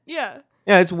 100%. Yeah.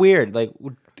 Yeah, it's weird. Like,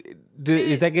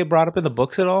 does that get brought up in the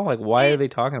books at all? Like, why are they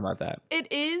talking about that?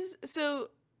 It is. So,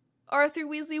 Arthur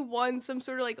Weasley won some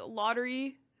sort of like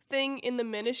lottery thing in the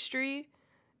Ministry,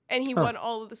 and he won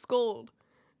all of this gold,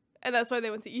 and that's why they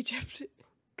went to Egypt,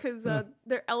 because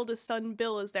their eldest son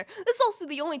Bill is there. This is also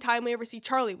the only time we ever see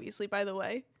Charlie Weasley, by the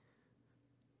way.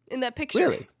 In that picture.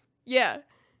 Really? Yeah.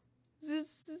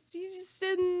 He's just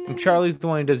in... And Charlie's the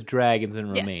one who does dragons in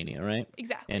Romania, right?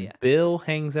 Exactly. And Bill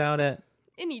hangs out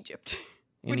in Egypt,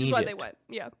 which is why they went.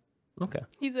 Yeah. Okay.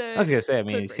 I was gonna say, I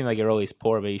mean, you seem like you're always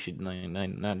poor, but you should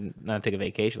not take a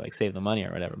vacation, like save the money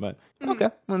or whatever. But okay,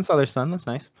 one saw their son. That's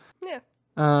nice. Yeah.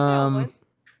 Why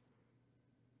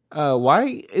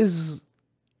is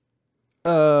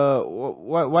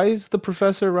the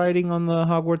professor riding on the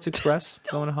Hogwarts Express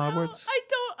going to Hogwarts? I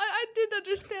didn't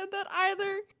understand that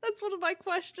either. That's one of my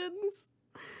questions.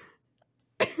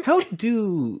 How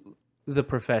do the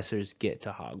professors get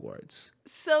to Hogwarts?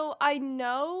 So I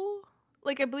know,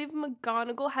 like, I believe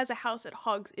McGonagall has a house at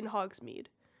Hogsmeade.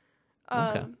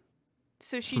 Okay.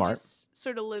 So she just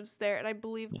sort of lives there, and I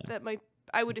believe that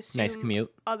I would assume nice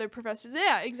commute. Other professors.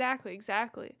 Yeah, exactly.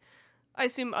 I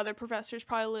assume other professors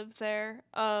probably live there.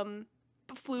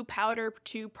 Flue powder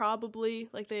too, probably.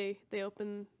 Like they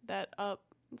open that up.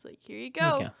 It's like, here you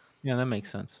go. Okay. Yeah, that makes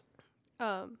sense.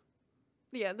 Yeah,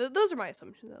 those are my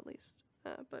assumptions at least.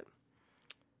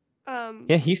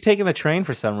 Yeah, he's taking the train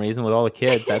for some reason with all the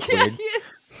kids. That's weird.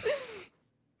 Yes.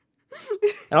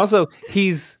 And also,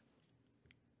 he's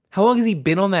How long has he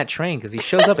been on that train? Because he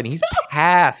shows up and he's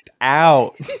passed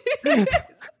out.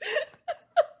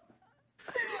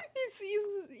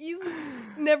 He's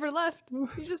never left.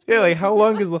 He's just Yeah, been like there how since he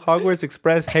long left. does the Hogwarts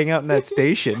Express hang out in that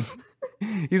station?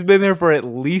 He's been there for at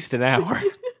least an hour.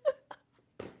 It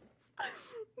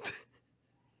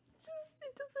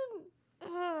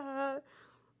doesn't.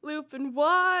 Lupin,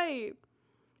 why?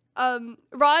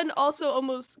 Ron also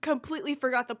almost completely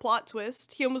forgot the plot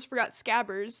twist. He almost forgot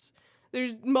Scabbers.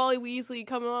 There's Molly Weasley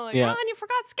coming along like, Yeah. Ron, you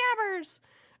forgot Scabbers.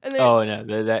 And then, Oh no,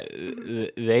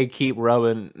 they keep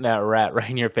rubbing that rat right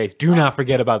in your face. Do not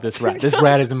forget about this rat. This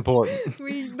rat is important.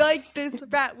 we like this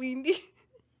rat. We need.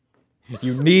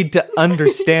 You need to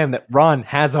understand that Ron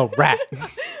has a rat.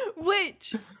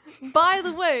 Which, by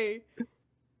the way,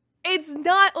 it's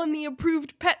not on the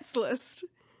approved pets list.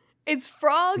 It's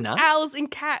frogs, It's not? owls,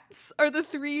 and cats are the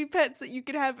 3 pets that you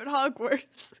can have at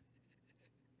Hogwarts.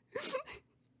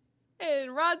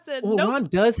 And Ron said, Well, nope. Ron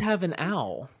does have an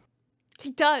owl. He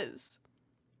does.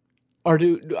 Or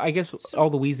do I guess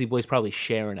all the Weasley boys probably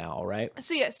share an owl, right?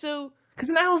 So yeah, so Because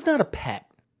an owl's not a pet.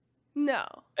 no.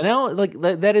 An owl, like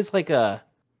that is like a.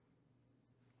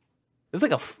 It's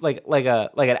like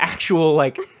an actual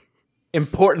like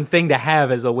important thing to have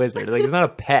as a wizard. Like it's not a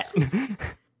pet.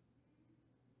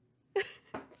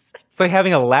 It's like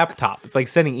having a laptop. It's like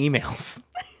sending emails.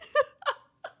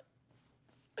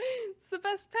 It's the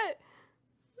best pet.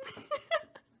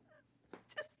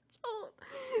 Just don't.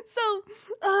 So,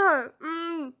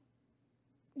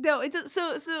 no, it's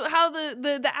so how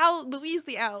the owl, the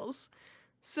Weasley owls.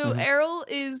 So Errol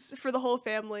is for the whole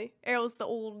family. Errol's the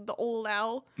old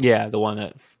owl. Yeah, the one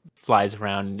that flies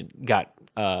around and got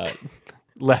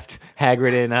left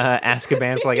Hagrid in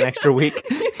Azkaban for like an extra week.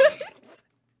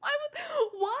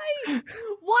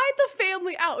 Why the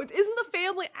family out? Isn't the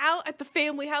family out at the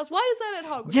family house? Why is that at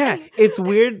Hogwarts? Yeah, it's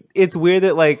weird. It's weird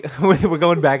that like we're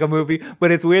going back a movie,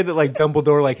 but it's weird that like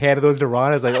Dumbledore like handed those to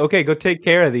Ron. I was like, okay, go take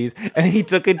care of these, and he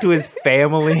took it to his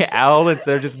family owl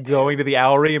instead of just going to the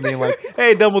owlry and being like,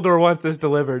 hey, Dumbledore wants this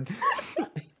delivered. It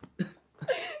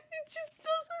just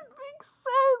doesn't make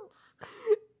sense.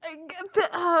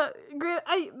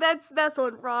 That's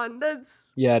on Ron. That's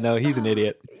Yeah, no, he's an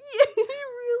idiot. yeah, he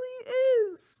really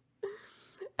is.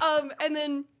 And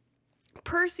then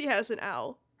Percy has an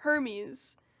owl,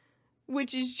 Hermes,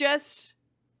 which is just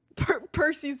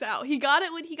Percy's owl. He got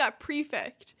it when he got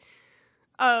prefect.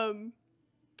 And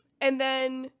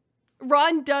then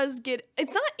Ron does get,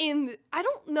 it's not in, I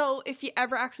don't know if he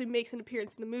ever actually makes an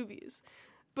appearance in the movies,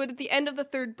 but at the end of the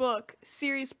 3rd book,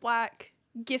 Sirius Black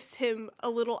gifts him a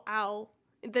little owl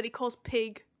that he calls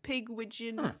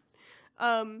Pigwidgeon,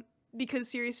 because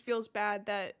Sirius feels bad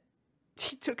that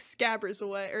he took Scabbers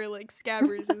away, or like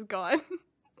Scabbers is gone.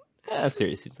 Yeah,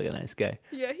 Sirius seems like a nice guy.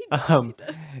 Yeah, he does.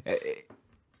 He does.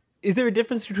 Is there a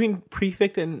difference between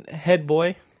prefect and head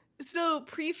boy? So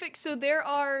prefect. So there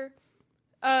are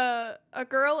a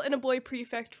girl and a boy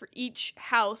prefect for each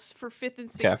house for 5th and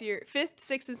 6th year, 5th,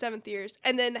 6th, and 7th years,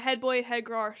 and then the head boy and head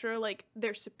girl are like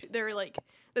they're like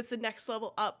that's the next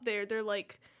level up. They're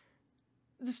like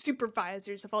the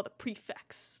supervisors of all the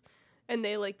prefects, and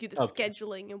they like do the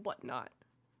scheduling and whatnot.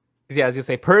 Yeah, I was gonna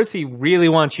say Percy really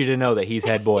wants you to know that he's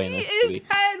head boy in this movie. He is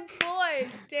head boy.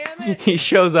 Damn it. He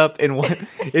shows up in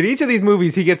each of these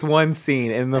movies. He gets one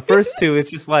scene, and the first 2, it's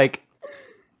just like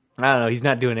I don't know. He's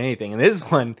not doing anything. And this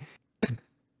one,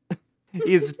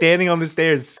 he is standing on the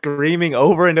stairs, screaming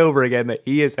over and over again that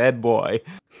he is head boy.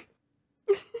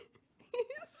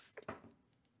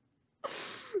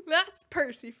 That's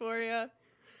Percy for you.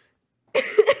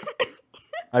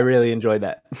 I really enjoyed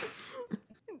that.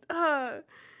 Percy's.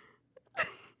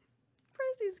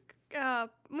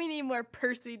 We need more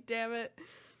Percy. Damn it.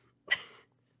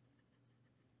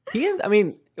 I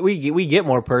mean, we get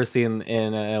more Percy in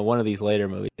one of these later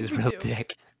movies. He's a real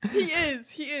dick. He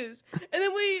is, and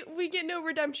then we get no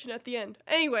redemption at the end.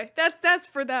 Anyway, that's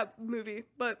for that movie.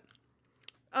 But,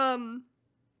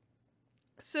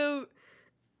 so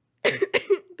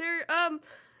there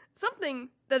something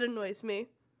that annoys me.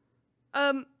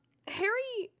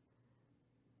 Harry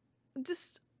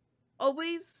just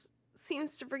always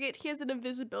seems to forget he has an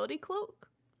invisibility cloak.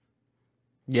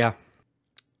 Yeah.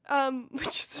 Which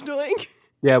is annoying.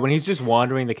 Yeah, when he's just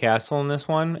wandering the castle in this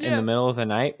one in the middle of the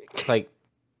night, it's like,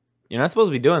 you're not supposed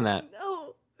to be doing that.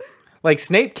 No. Like,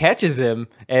 Snape catches him,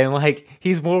 and, like,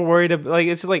 he's more worried about, like,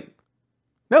 it's just like,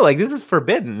 no, like, this is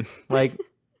forbidden. Like,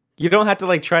 you don't have to,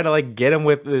 like, try to, like, get him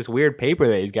with this weird paper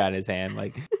that he's got in his hand.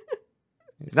 Like,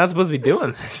 he's not supposed to be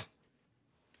doing this.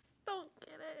 Just don't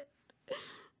get it.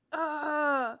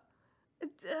 And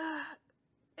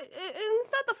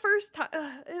it's not the first time,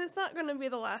 and it's not going to be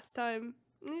the last time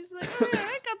And he's like, oh, yeah,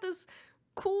 I got this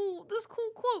cool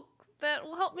cloak that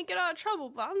will help me get out of trouble,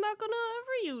 but I'm not gonna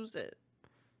ever use it.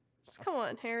 Just come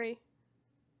on, Harry.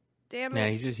 Damn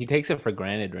it. Yeah, he takes it for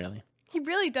granted, really. He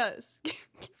really does. Give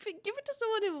it to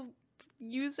someone who will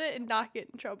use it and not get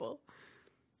in trouble.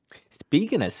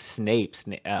 Speaking of Snape,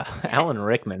 Alan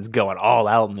Rickman's going all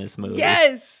out in this movie.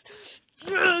 Yes!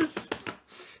 Yes!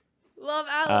 Love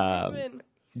Alan Rickman.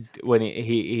 When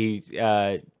he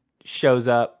shows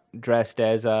up dressed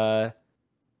as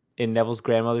in Neville's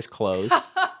grandmother's clothes.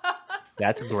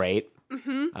 That's great.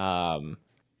 Mm-hmm.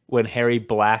 When Harry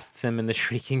blasts him in the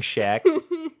Shrieking Shack.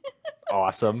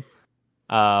 Awesome.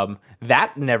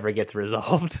 That never gets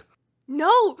resolved.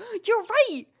 No, you're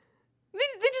right. They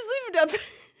just leave it down there.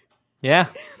 Yeah.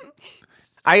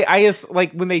 I just,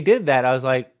 like, when they did that, I was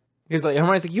like, because like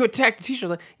Hermione's like, you attacked the teacher. I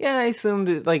was like, yeah, I assumed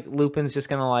that, like, Lupin's just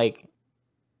gonna, like,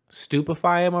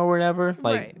 stupefy him or whatever.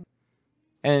 Like, right.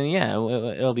 And yeah,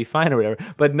 it'll be fine or whatever.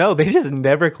 But no, they just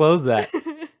never close that.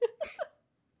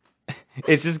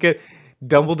 It's just good.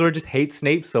 Dumbledore just hates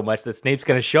Snape so much that Snape's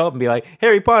gonna show up and be like,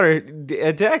 Harry Potter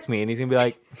attacked me, and he's gonna be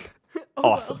like,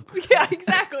 awesome. Well. Yeah,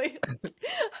 exactly.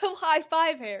 High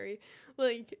five, Harry.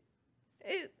 Like,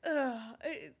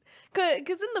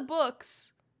 because in the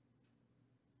books.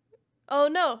 Oh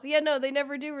no, yeah, no, they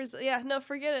never do. Yeah, no,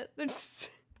 forget it. They're just,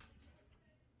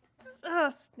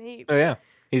 Snape. Oh yeah,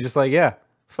 he's just like, yeah,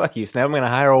 fuck you, Snape. I'm gonna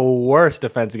hire a worse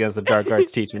Defense Against the Dark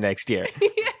Arts teacher next year.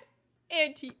 Yeah,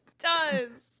 and he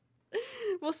does.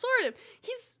 Well, sort of.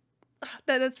 He's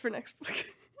that's for next book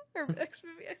or next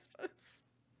movie, I suppose.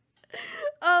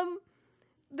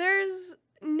 There's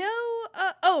no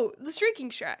the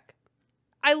Shrieking Shack.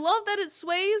 I love that it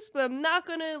sways, but I'm not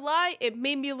gonna lie, it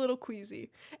made me a little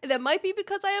queasy. And that might be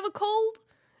because I have a cold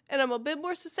and I'm a bit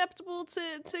more susceptible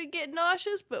to get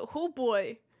nauseous, but oh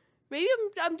boy. Maybe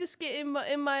I'm just getting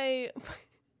in my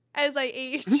as I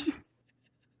age.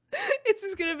 It's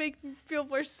just gonna make me feel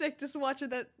more sick just watching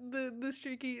them in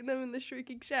the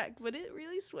Shrieking Shack, but it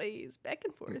really sways back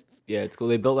and forth. Yeah, it's cool.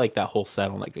 They built like that whole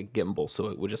set on like a gimbal, so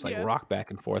it would just like rock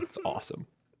back and forth. It's awesome.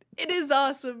 It is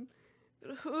awesome.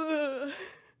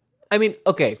 I mean,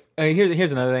 okay.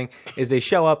 Here's another thing: is they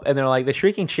show up and they're like, the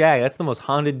Shrieking Shack. That's the most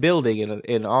haunted building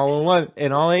in all of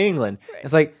England. Right.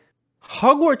 It's like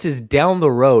Hogwarts is down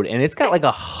the road, and it's got like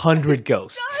 100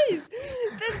 ghosts. Guys,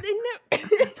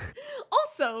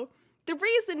 also, the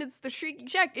reason it's the Shrieking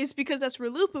Shack is because that's where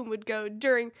Lupin would go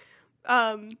during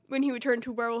when he would turn to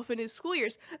a werewolf in his school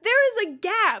years. There is a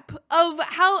gap of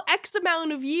how X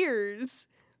amount of years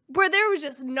where there was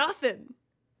just nothing.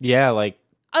 Yeah, like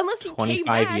unless he 25 came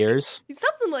back, years.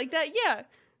 Something like that, yeah.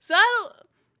 So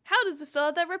how does this still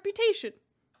have that reputation?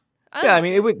 I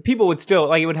mean, people would still,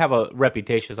 like, it would have a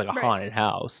reputation as, like, a haunted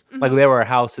house. Mm-hmm. Like, there were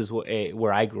houses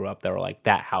where I grew up that were, like,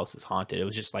 that house is haunted. It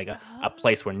was just, like, a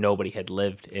place where nobody had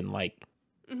lived in, like,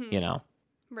 you know,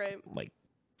 like,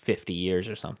 50 years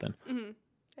or something. Mm-hmm.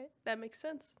 Okay. That makes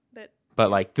sense. But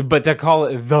to call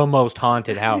it the most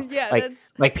haunted house, yeah,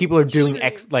 like people are doing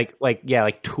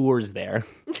tours there.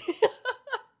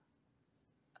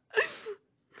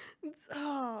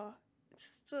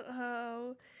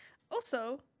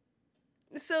 Also,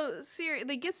 so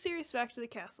they get Sirius back to the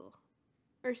castle,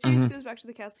 or Sirius goes back to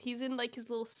the castle. He's in like his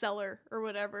little cellar or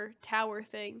whatever tower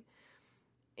thing,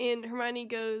 and Hermione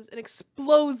goes and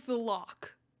explodes the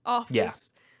lock off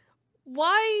this.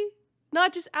 Why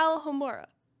not just Alohomora?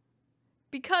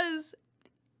 Because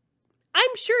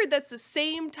I'm sure that's the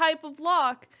same type of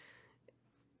lock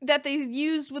that they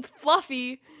used with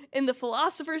Fluffy in the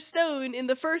Philosopher's Stone in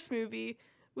the first movie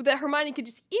that Hermione could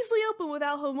just easily open with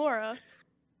Alohomora.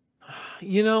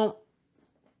 You know,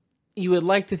 you would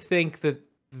like to think that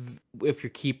if you're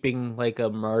keeping like a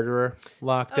murderer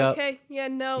locked up, yeah,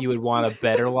 no, you would want a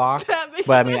better lock. That makes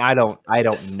but I sense. mean, I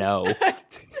don't know.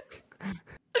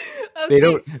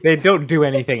 Okay. They don't do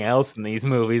anything else in these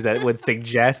movies that would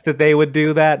suggest that they would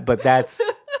do that, but that's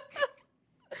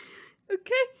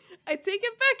okay. I take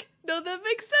it back. No, that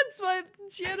makes sense. Why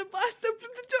she had to blast open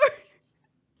the door?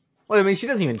 Well, I mean, she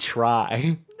doesn't even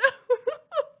try.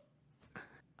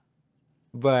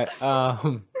 But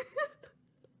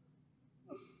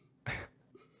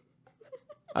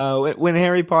when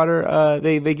Harry Potter,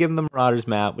 they give him the Marauders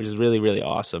map, which is really, really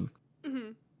awesome.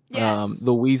 Mm-hmm. Yes.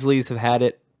 The Weasleys have had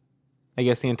it, I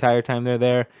guess, the entire time they're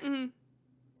there. Mm-hmm.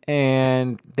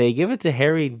 And they give it to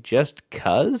Harry just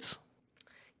 'cause?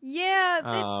 Yeah.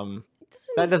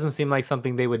 That doesn't seem like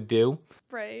something they would do.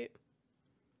 Right.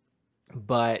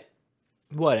 But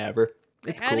whatever.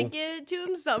 They had to give it to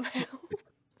him somehow.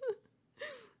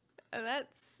 And they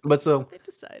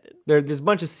decided. There's a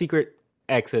bunch of secret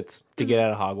exits to get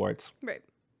out of Hogwarts. Right.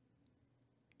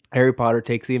 Harry Potter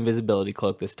takes the invisibility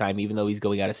cloak this time, even though he's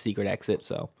going out a secret exit.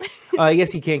 So I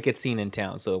guess he can't get seen in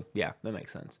town. So yeah, that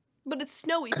makes sense. But it's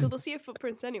snowy, so they'll see your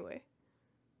footprints anyway.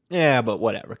 Yeah, but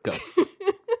whatever. Ghosts.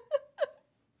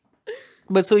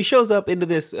 But so he shows up into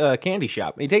this candy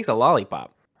shop. He takes a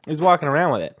lollipop. He's walking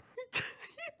around with it.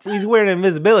 He's wearing an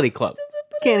invisibility cloak.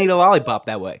 Can't eat a lollipop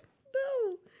that way.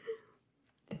 No.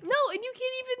 No, and you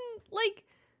can't even, like,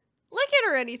 lick it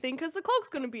or anything, because the cloak's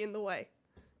going to be in the way.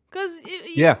 Because,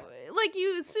 Yeah. Like,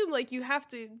 you assume, like, you have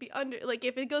to be under, like,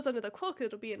 if it goes under the cloak,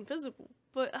 it'll be invisible.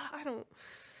 But I don't.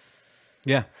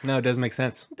 Yeah, no, it doesn't make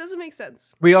sense. It doesn't make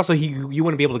sense. But also, you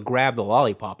wouldn't be able to grab the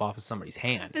lollipop off of somebody's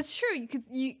hand. That's true.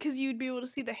 Because you'd be able to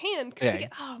see the hand. Yeah.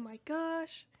 Oh my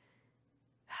gosh.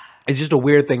 It's just a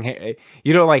weird thing.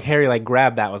 You don't like Harry like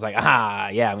grabbed that, was like,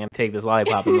 yeah, I'm gonna take this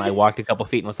lollipop, and I walked a couple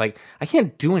feet and was like, I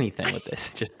can't do anything with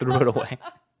this. Just threw it away.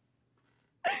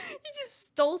 He just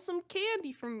stole some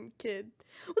candy from a kid.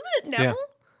 Wasn't it Neville?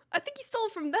 Yeah. I think he stole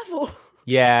it from Neville.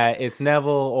 Yeah, it's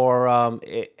Neville, or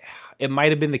it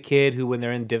might have been the kid who, when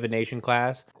they're in divination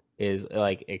class, is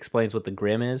like explains what the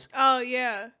Grim is. Oh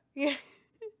yeah, yeah,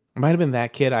 It might have been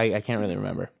that kid. I can't really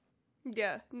remember.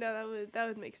 yeah. No, that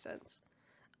would make sense.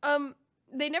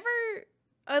 They never,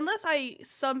 unless I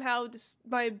somehow just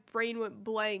my brain went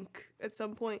blank at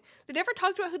some point. They never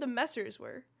talked about who the Messers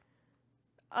were.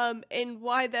 And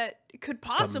why that could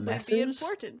possibly be Messers?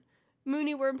 important.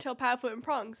 Mooney, Wormtail, Padfoot, and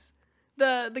Prongs,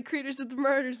 the creators of the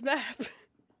Marauders map,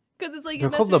 because it's like They're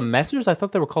called the Messers. I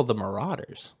thought they were called the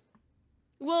Marauders.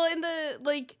 Well, in the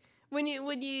like when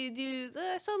you do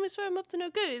I saw my swim up to no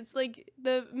good, it's like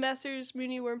the Messers,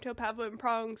 Mooney, Wormtail, Padfoot, and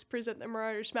Prongs present the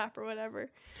Marauders map or whatever.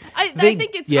 I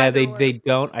think it's they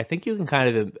don't. I think you can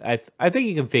kind of. I think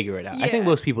you can figure it out. I think Yeah.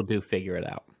 most people do figure it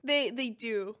out. They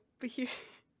do, but here,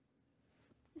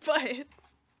 but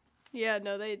yeah,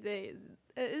 no,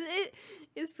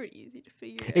 it's pretty easy to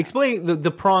figure it out. Explain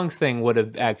the prongs thing would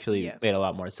have actually Yeah. made a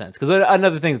lot more sense. Because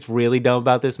another thing that's really dumb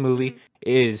about this movie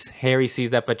is Harry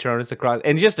sees that Patronus across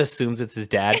and just assumes it's his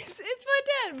dad It's my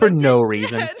dad for my no dad's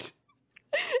reason. dad.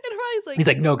 And Ryan's like, He's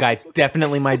like, "No, guys,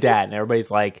 definitely my dad," and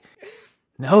everybody's like,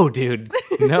 "No, dude,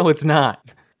 no, it's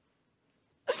not."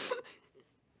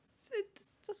 it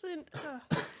just doesn't.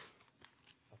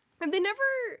 And they never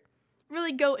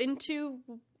really go into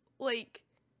like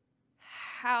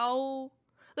how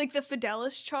like the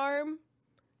Fidelis charm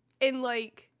and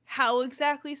like how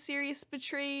exactly Sirius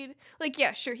betrayed. Like,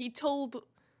 yeah, sure, he told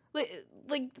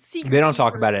like secret. They don't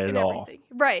talk Keeper about it at and all. everything.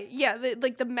 Right? Yeah,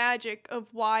 like the magic of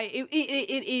why it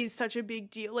is such a big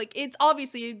deal. Like, it's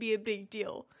obviously it'd be a big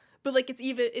deal, but like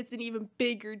it's an even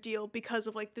bigger deal because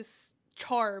of like this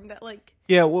charm that like.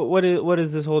 Yeah, what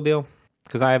is this whole deal?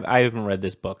 Because I haven't read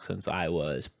this book since I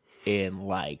was in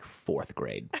like 4th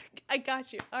grade. I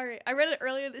got you. All right, I read it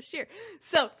earlier this year.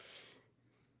 So,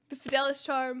 the Fidelis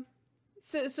charm.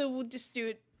 So we'll just do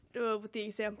it with the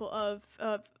example of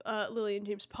Lily and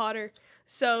James Potter.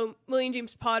 So Lily and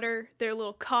James Potter, their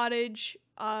little cottage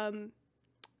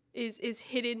is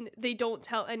hidden. They don't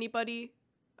tell anybody,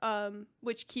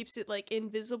 which keeps it like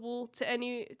invisible to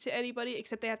anybody,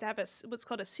 except they have to have what's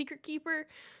called a secret keeper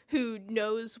who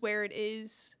knows where it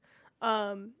is.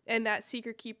 And that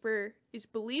secret keeper is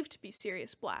believed to be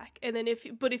Sirius Black. And then if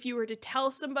you were to tell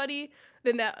somebody,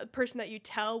 then that person that you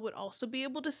tell would also be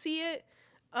able to see it.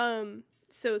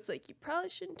 So it's like, you probably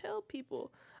shouldn't tell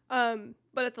people.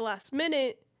 But at the last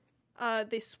minute,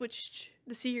 they switched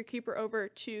the secret keeper over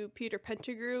to Peter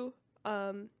Pettigrew.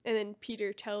 And then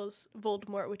Peter tells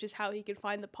Voldemort, which is how he can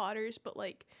find the Potters, but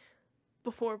like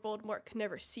before Voldemort could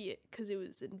never see it because it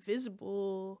was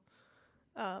invisible.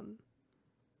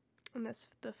 And that's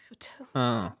the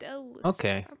Fidelis.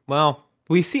 Okay. Well,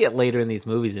 we see it later in these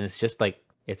movies, and it's just like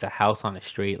it's a house on a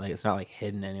street. Like, it's not like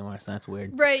hidden anywhere, so that's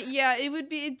weird. Right? Yeah, it would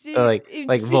be. Like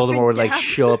Voldemort would like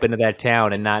show up into that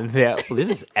town and not there. Well, this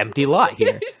is empty lot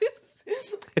here.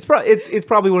 It's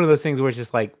probably one of those things where it's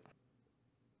just like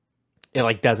it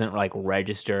like doesn't like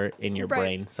register in your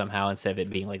brain somehow instead of it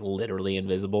being like literally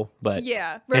invisible. But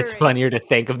yeah, it's funnier to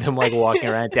think of them like walking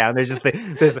around town. There's just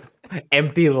this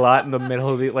empty lot in the middle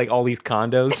of like all these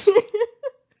condos.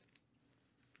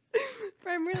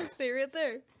 Prime real estate right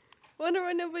there. Wonder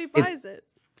why nobody buys it.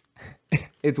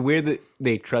 It's weird that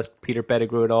they trust Peter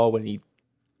Pettigrew at all when he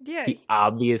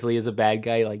obviously is a bad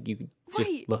guy. Like, you could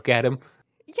just look at him.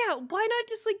 Yeah, why not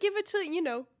just like give it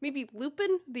to, maybe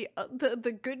Lupin,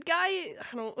 the good guy?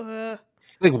 I don't.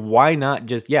 Like, why not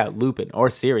just Lupin or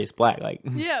Sirius Black? Like,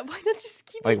 yeah, why not just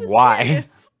keep like it with why?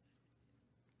 Sirius?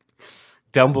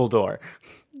 Dumbledore,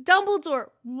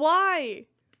 why?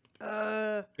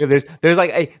 Yeah,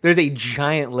 there's a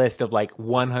giant list of like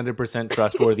 100%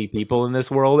 trustworthy people in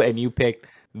this world, and you picked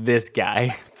this guy.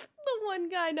 The one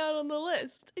guy not on the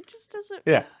list. It just doesn't.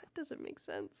 Yeah. It doesn't make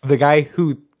sense. The guy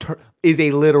who is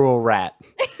a literal rat.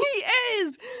 He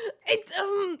is. It's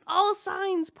all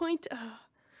signs point.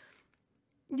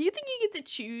 Do you think you get to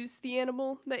choose the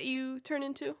animal that you turn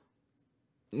into?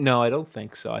 No, I don't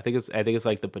think so. I think it's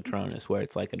like the Patronus, where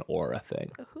it's like an aura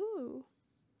thing. Ooh,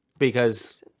 Because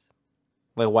makes sense.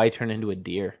 like, why turn into a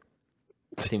deer?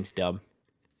 That seems dumb.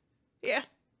 Yeah,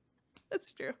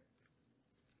 that's true.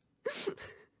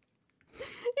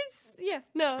 It's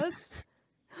no, that's.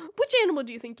 Which animal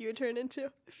do you think you would turn into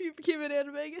if you became an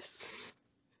animagus?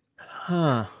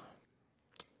 Huh.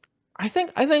 I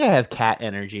think I have cat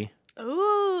energy.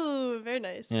 Ooh, very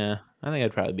nice. Yeah, I think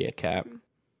I'd probably be a cat.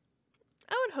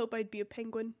 I would hope I'd be a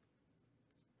penguin.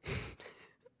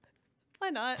 Why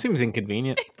not? Seems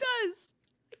inconvenient. It does.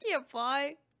 I can't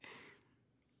fly.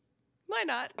 Why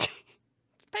not?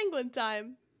 It's penguin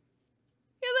time.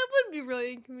 Yeah, that would be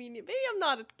really inconvenient. Maybe I'm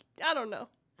not I don't know.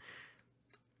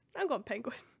 I'm going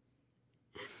penguin.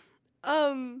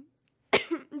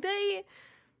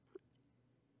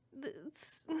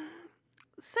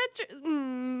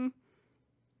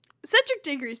 Cedric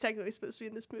Diggory is technically supposed to be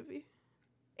in this movie.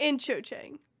 And Cho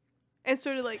Chang. And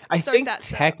sort of like I start think that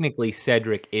technically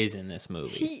Cedric is in this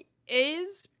movie. He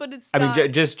is, but it's I not.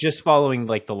 mean, just following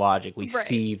like the logic, we Right.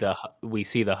 see the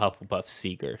Hufflepuff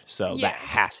seeker, so Yeah. that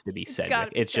has to be It's Cedric.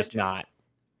 gotta be It's just Cedric. not.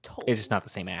 It's just not the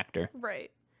same actor.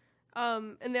 Right.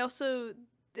 And they also,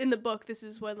 in the book, this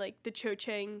is when like the Cho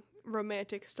Chang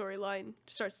romantic storyline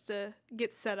starts to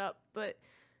get set up, but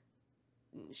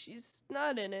she's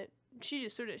not in it. She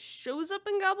just sort of shows up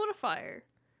in Goblet of Fire,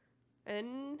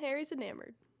 and Harry's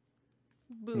enamored.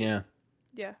 Boom. Yeah.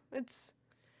 Yeah. It's.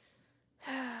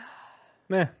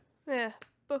 Meh. Yeah.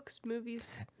 Books,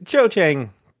 movies. Cho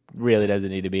Chang really doesn't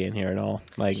need to be in here at all.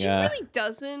 Like, She really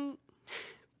doesn't.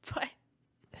 But.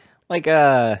 Like,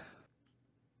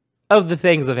 of the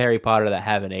things of Harry Potter that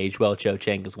haven't aged well, Cho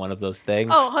Chang is one of those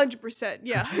things. Oh, 100%.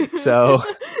 Yeah. So,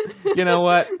 you know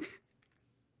what?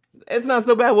 It's not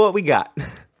so bad what we got.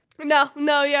 No,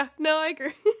 yeah. No, I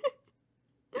agree.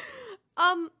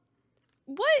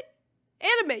 What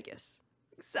animagus?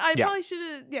 So I probably should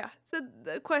have, said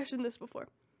questioned this before.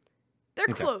 Their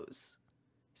clothes.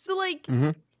 So, like,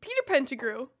 Peter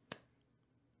Pettigrew,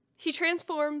 he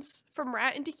transforms from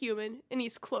rat into human, and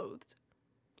he's clothed.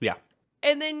 Yeah.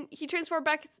 And then he transformed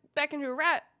back into a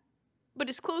rat, but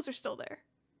his clothes are still there.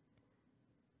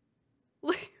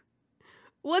 Like,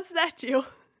 what's that do?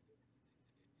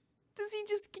 Does he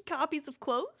just get copies of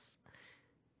clothes?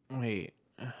 Wait.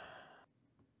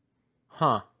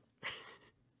 Huh.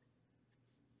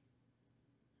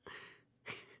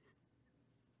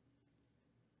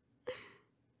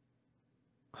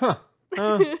 Huh.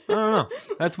 I don't know.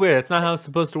 That's weird. That's not how it's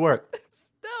supposed to work.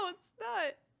 No, it's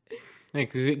not.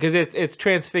 Because it's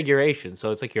transfiguration,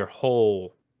 so it's like your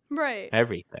whole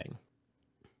everything.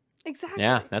 Exactly.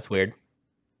 Yeah, that's weird.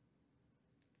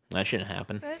 That shouldn't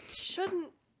happen. That shouldn't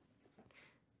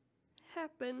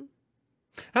happen.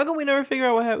 How come we never figure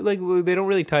out what happened? Like, they don't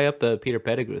really tie up the Peter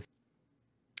Pettigrew.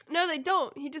 No, they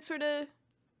don't. He just sort of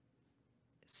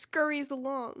scurries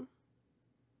along.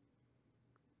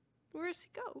 Where does he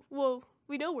go? Well,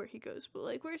 we know where he goes, but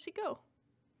like, where does he go?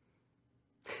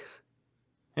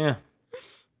 Yeah.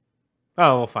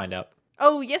 Oh, we'll find out.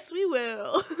 Oh, yes, we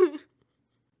will.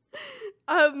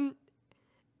 And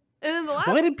then the last.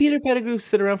 Why did Peter Pettigrew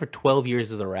sit around for 12 years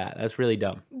as a rat? That's really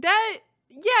dumb. You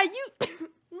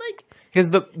like. Because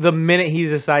the minute he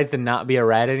decides to not be a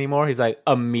rat anymore, he's like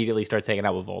immediately starts hanging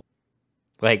out with Voldemort.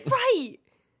 Like, right.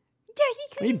 Yeah, he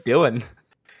could. What are you doing?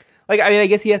 Like, I mean, I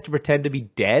guess he has to pretend to be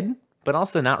dead, but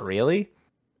also not really.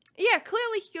 Yeah,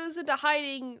 clearly he goes into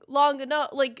hiding long enough,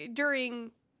 like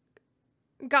during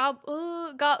because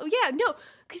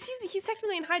he's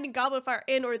technically in hiding Goblet of Fire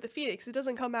and or the Phoenix. It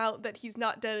doesn't come out that he's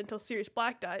not dead until Sirius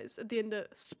Black dies at the end of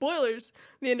spoilers,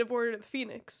 the end of Order of the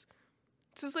Phoenix.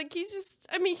 So it's like he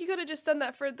could have just done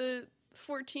that for the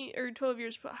 14 or 12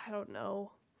 years, but I don't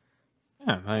know.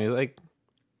 Yeah, I mean, like,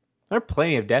 there are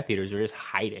plenty of Death Eaters who are just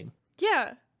hiding.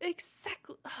 Yeah,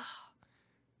 exactly.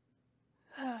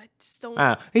 I just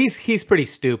don't. He's pretty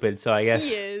stupid, so I guess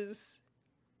He is.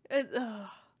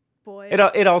 Boy.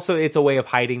 It's a way of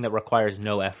hiding that requires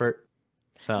no effort.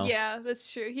 So yeah,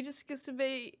 that's true. He just gets to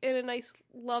be in a nice,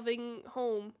 loving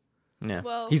home. Yeah.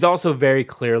 Well, he's also very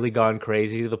clearly gone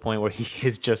crazy to the point where he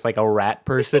is just like a rat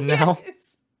person now.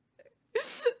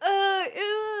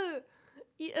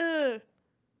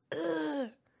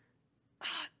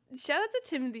 Shout out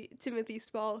to Timothy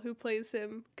Spall who plays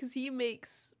him because he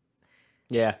makes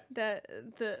Yeah, that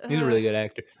he's a really good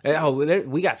actor.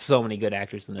 We got so many good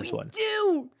actors in this we one.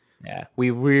 do. Yeah,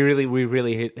 we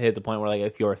really hit the point where like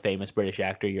if you're a famous British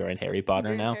actor, you're in Harry Potter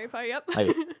You're in now. Harry Potter, yep.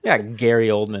 Like, yeah, Gary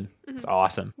Oldman. It's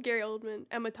awesome. Gary Oldman,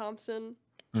 Emma Thompson,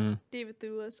 David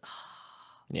Thewlis.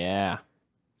 Yeah.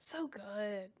 So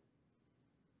good.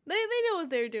 They know what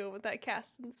they're doing with that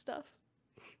cast and stuff.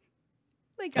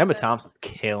 They got Emma that. Thompson's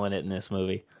killing it in this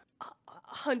movie.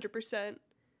 100%.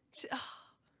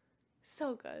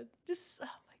 So good. Just, oh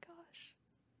my gosh.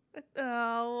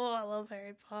 Oh, I love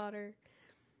Harry Potter.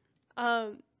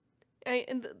 I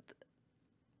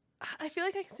feel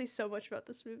like I can say so much about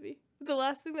this movie. The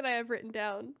last thing that I have written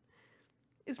down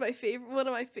is one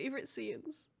of my favorite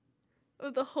scenes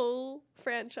of the whole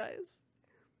franchise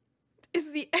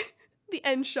is the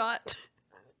end shot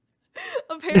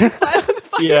of Harry flying with the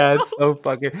fireball. Yeah, it's so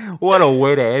fucking. What a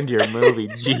way to end your movie,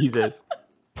 Jesus.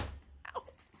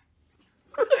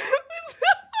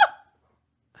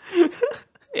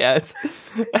 Yeah,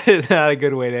 it's not a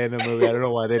good way to end a movie. I don't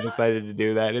know why they decided to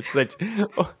do that. It's such.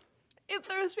 It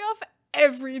throws me off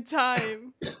every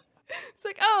time. It's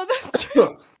like, oh, that's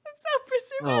how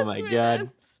Oh my god.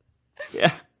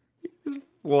 Yeah. He just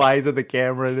flies at the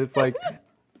camera and it's like.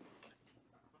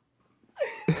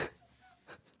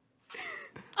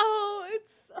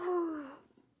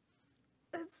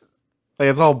 Like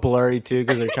it's all blurry too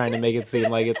because they're trying to make it seem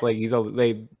like it's like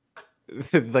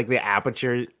like the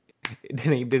aperture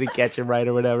did he catch him right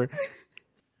or whatever.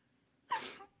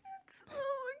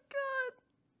 Oh my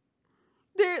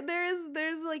god.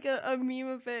 There's like a meme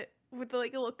of it with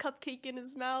like a little cupcake in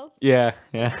his mouth. Yeah.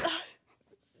 I love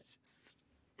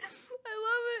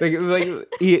it. Like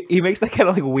he makes that kind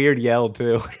of like weird yell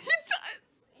too. He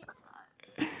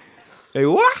does. Like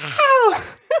wow.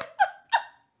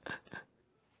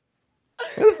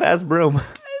 That's a fast broom.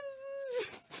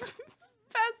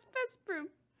 Fast broom.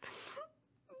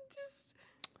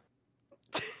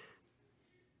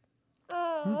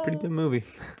 Pretty good movie.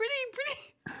 Pretty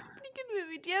good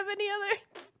movie. Do you have any other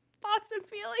thoughts and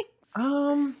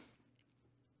feelings?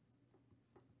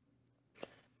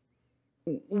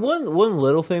 One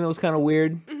little thing that was kind of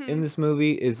weird in this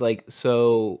movie is like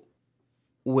so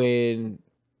when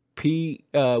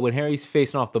Harry's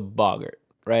facing off the boggart,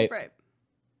 right? Right.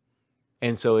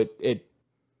 And so it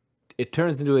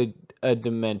turns into a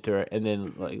Dementor, and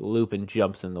then like Lupin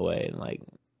jumps in the way and like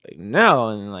no,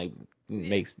 and like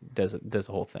does the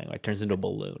whole thing. Like turns into a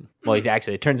balloon. Well,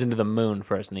 it turns into the moon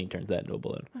first, and then he turns that into a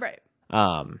balloon. Right.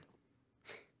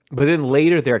 But then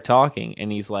later they're talking,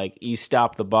 and he's like, "You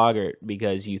stopped the boggart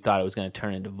because you thought it was going to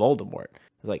turn into Voldemort."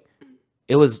 It's like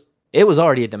it was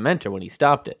already a Dementor when he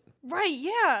stopped it. Right.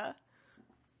 Yeah.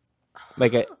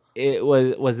 Like it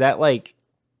was that like.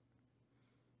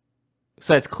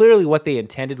 So that's clearly what they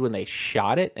intended when they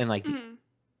shot it, and like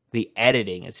the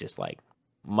editing is just like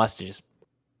must have just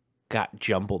got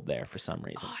jumbled there for some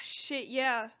reason. Oh shit!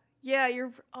 Yeah.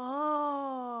 You're.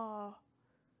 Oh.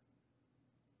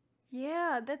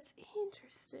 Yeah, that's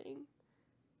interesting.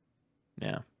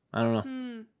 Yeah, I don't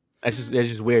know. It's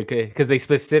just weird because they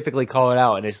specifically call it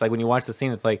out, and it's like when you watch the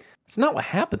scene, it's like it's not what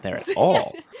happened there at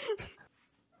all.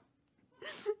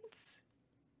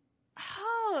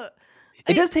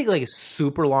 It does take like a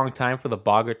super long time for the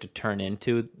boggart to turn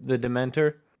into the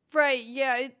Dementor. Right,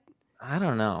 yeah. I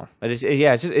don't know. But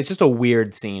it's just a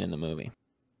weird scene in the movie.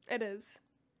 It is.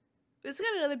 It's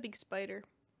got another big spider.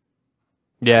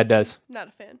 Yeah, it does. Not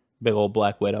a fan. Big old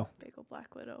Black Widow.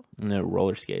 And the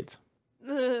roller skates.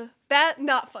 That,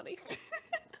 not funny.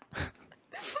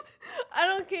 I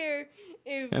don't care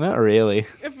if... Not really.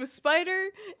 If a spider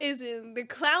is in the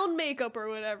clown makeup or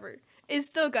whatever, it's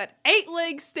still got 8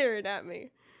 legs staring at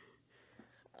me.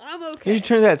 I'm okay. You should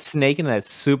turn that snake into that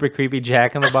super creepy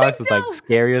Jack in the Box that's like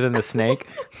scarier than the snake.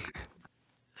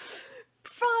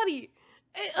 Fraudy.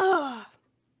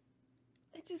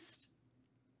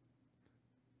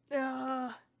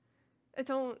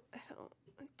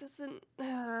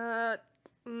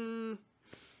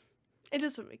 It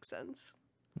doesn't make sense.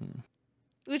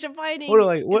 Which I'm finding.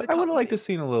 I would have liked to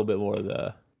see a little bit more of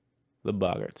the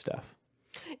boggart stuff.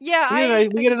 Yeah,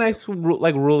 we get a nice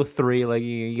rule of 3. Like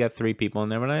you got 3 people in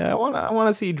there, but I want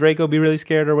to see Draco be really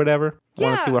scared or whatever. I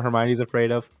want to see what Hermione's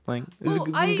afraid of. Like there's some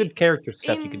good character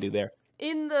stuff you can do there.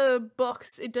 In the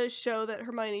books, it does show that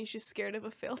Hermione's just scared of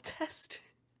a failed test.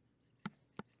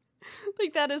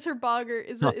 Like that is her boggart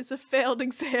is a failed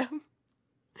exam.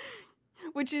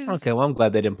 Which is okay. Well, I'm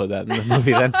glad they didn't put that in the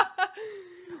movie then.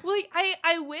 Well, like,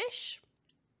 I wish,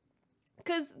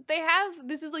 because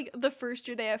this is like the first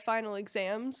year they have final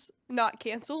exams not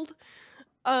canceled.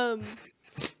 Um,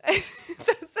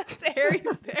 that's Harry's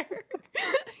there.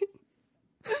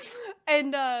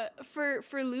 And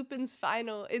for Lupin's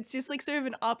final, it's just like sort of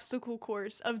an obstacle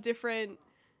course of different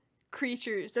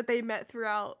creatures that they met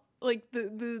throughout like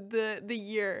the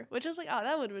year, which I was like, oh,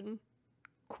 that would have been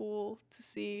cool to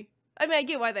see. I mean, I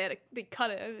get why they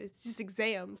cut it. It's just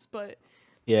exams, but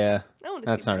Yeah, I want to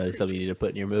see that's not more really something you need to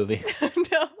put in your movie. creatures.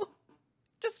 No,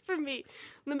 just for me.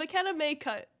 The McKenna May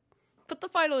cut. Put the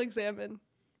final exam in,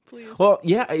 please. Well,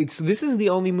 yeah, this is the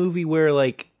only movie where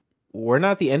like we're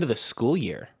not at the end of the school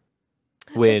year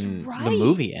when That's the right.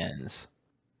 movie ends.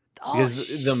 Oh,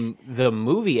 Because the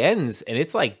movie ends and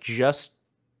it's like just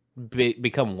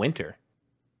become winter.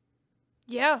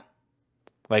 yeah.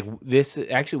 Like this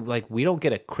actually, like we don't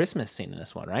get a Christmas scene in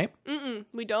this one, right?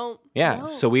 We don't. Yeah,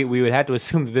 No. so we would have to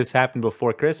assume that this happened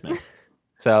before Christmas.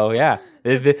 So yeah,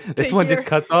 this one just year.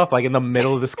 cuts off like in the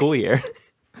middle of the school year.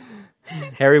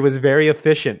 Harry was very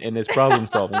efficient in his problem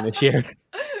solving this year.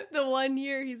 The 1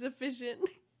 year he's efficient.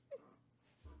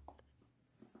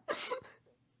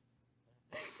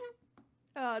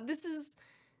 This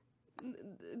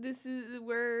is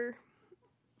where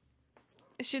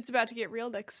shit's about to get real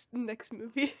next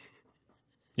movie.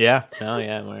 Yeah. Oh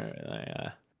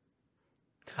yeah.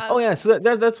 Oh yeah. So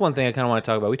that's one thing I kind of want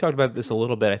to talk about. We talked about this a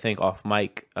little bit, I think, off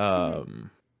mic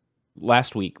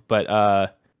last week,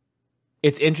 but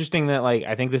it's interesting that like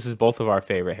I think this is both of our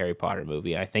favorite Harry Potter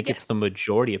movie. I think it's the Yes.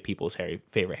 majority of people's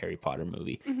favorite Harry Potter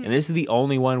movie, Mhm. and this is the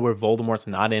only one where Voldemort's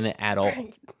not in it at all.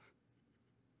 Right.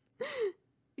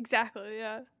 Exactly.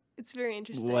 Yeah. It's very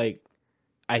interesting. Like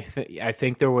I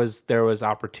think there was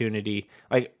opportunity,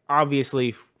 like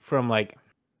obviously from like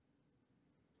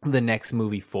the next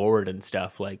movie forward and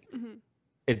stuff. Like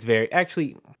it's very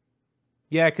actually,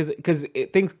 yeah, because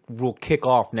things will kick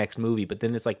off next movie, but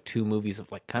then it's like 2 movies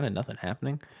of like kind of nothing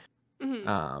happening. It's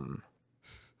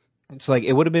like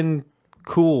it would have been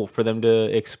cool for them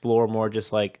to explore more,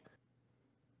 just like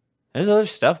there's other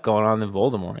stuff going on than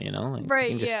Voldemort, you know? Like,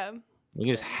 Right. Yeah. we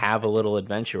can just have a little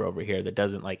adventure over here that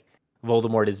doesn't like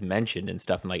Voldemort is mentioned and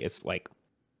stuff, and like it's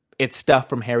stuff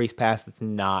from Harry's past that's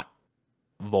not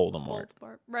Voldemort.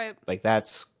 Right. Like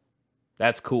that's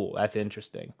cool. That's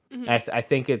interesting. I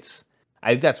think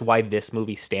that's why this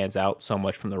movie stands out so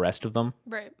much from the rest of them.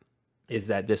 Right. Is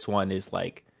that this one is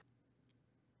like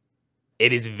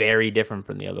it is very different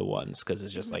from the other ones because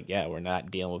it's just like, yeah, we're not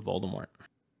dealing with Voldemort.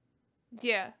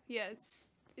 Yeah. Yeah.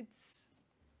 It's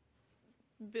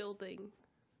building.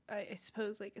 I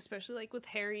suppose, like especially like with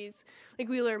Harry's, like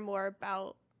we learn more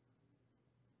about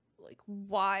like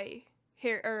why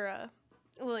Harry or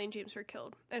Lily and James were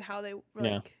killed and how they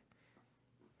like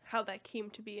how that came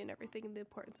to be and everything and the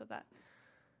importance of that.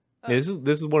 This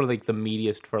is one of like the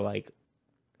meatiest for like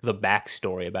the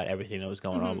backstory about everything that was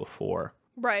going on before.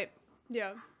 Right.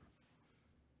 Yeah.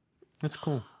 That's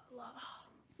cool.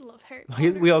 Love Harry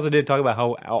Potter. We also didn't talk about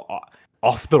how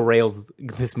off the rails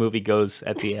this movie goes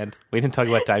at the end. We didn't talk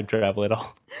about time travel at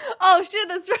all. Oh shit,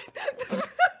 that's right.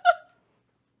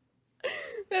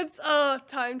 That's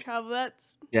time travel.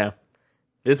 That's yeah.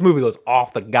 This movie goes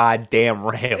off the goddamn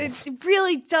rails. It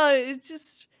really does. It's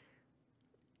just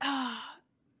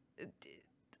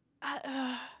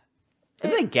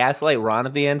Didn't they gaslight Ron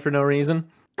at the end for no reason?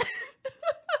 Poor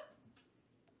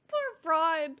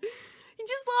Ron. He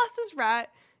just lost his rat.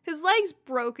 His leg's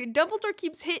broken. Dumbledore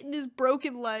keeps hitting his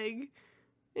broken leg.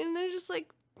 And they're just like,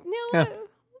 you know what?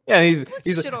 Yeah,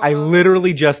 he's like, I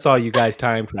literally just saw you guys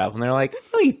time travel. And they're like,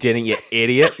 no, you didn't, you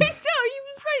idiot. I know, he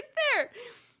was right there.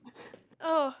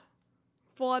 Oh,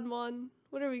 Juan,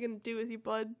 what are we going to do with you,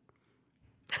 bud?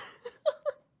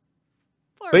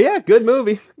 But yeah, good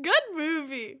movie. Good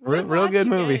movie. Real good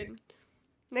movie.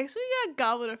 Next we got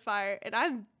Goblet of Fire, and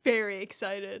I'm very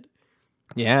excited.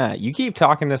 Yeah, you keep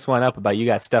talking this one up about you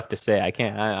got stuff to say. I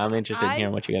can't. I'm interested in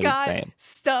hearing what you're gonna be saying.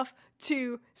 Stuff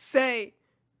to say.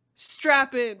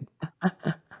 Strap in.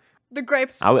 The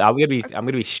grapes. I'm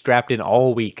gonna be strapped in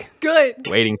all week. Good.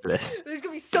 Waiting for this. There's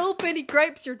gonna be so many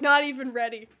grapes you're not even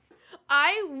ready.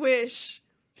 I wish.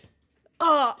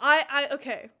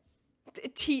 Okay. To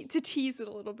tease it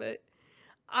a little bit.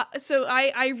 So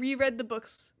I reread the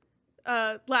books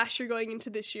last year going into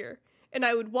this year. And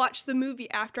I would watch the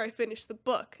movie after I finished the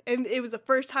book. And it was the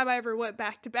first time I ever went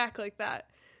back to back like that.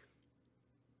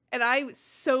 And I was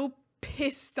so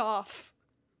pissed off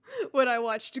when I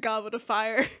watched Goblet of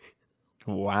Fire.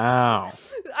 Wow.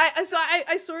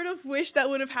 I sort of wish that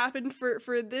would have happened for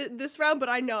this round, but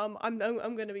I know I'm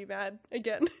gonna be mad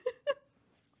again.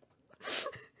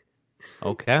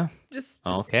 Okay. Just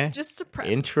to prep.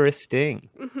 Interesting.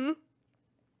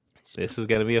 This is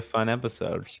gonna be a fun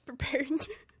episode. Just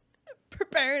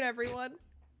preparing everyone.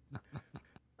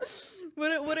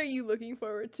 What are you looking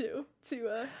forward to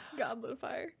Goblet of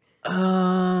Fire?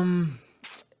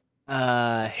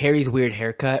 Harry's weird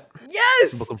haircut.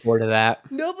 Yes! Looking forward to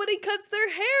that. Nobody cuts their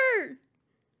hair!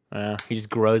 He just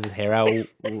grows his hair out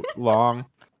long.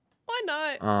 Why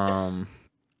not?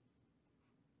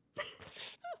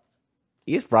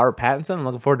 He's Robert Pattinson. I'm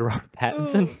looking forward to Robert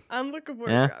Pattinson. Ooh, I'm looking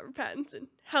forward to Robert Pattinson.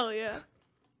 Hell yeah.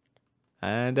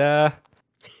 And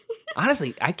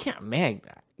honestly, I can't. Man,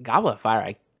 Goblet of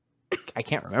Fire. I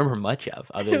can't remember much of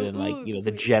other than like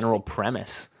the general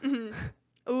premise.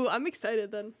 Mm-hmm. Ooh, I'm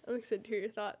excited then. I'm excited to hear your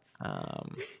thoughts.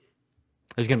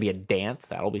 There's gonna be a dance.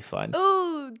 That'll be fun.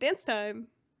 Ooh, dance time.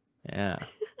 Yeah.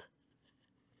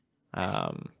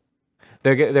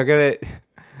 They're gonna.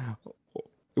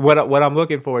 What I'm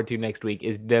looking forward to next week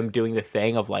is them doing the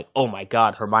thing of like, oh my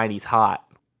god, Hermione's hot.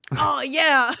 Oh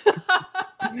yeah.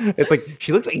 It's like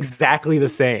she looks exactly the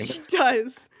same. She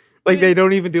does. Like they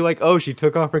don't even do like, oh, she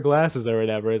took off her glasses or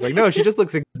whatever. It's like, no, she just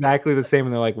looks exactly the same,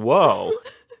 and they're like, whoa.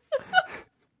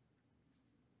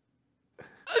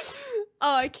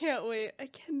 Oh, I can't wait. I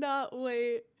cannot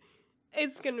wait.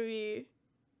 It's gonna be.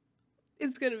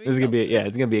 It's gonna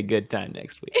be a good time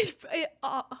next week. It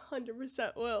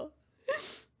 100% will.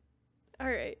 All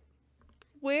right.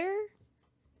 Where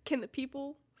can the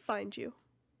people find you?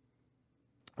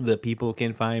 The people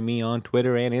can find me on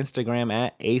Twitter and Instagram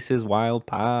at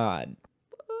AcesWildPod.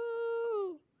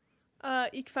 Woo!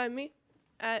 You can find me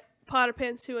at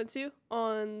PotterPants212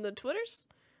 on the Twitters.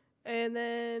 And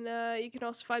then you can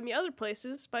also find me other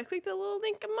places by clicking the little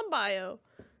link in my bio.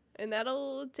 And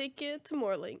that'll take you to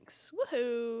more links.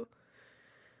 Woohoo!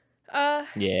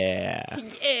 Yeah.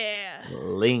 Yeah.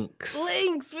 Links.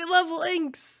 Links. We love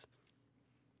links.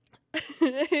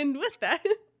 And with that,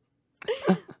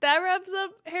 that wraps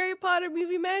up Harry Potter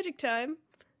movie magic time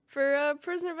for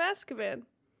Prisoner of Azkaban.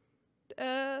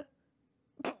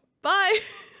 Bye.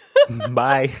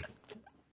 Bye.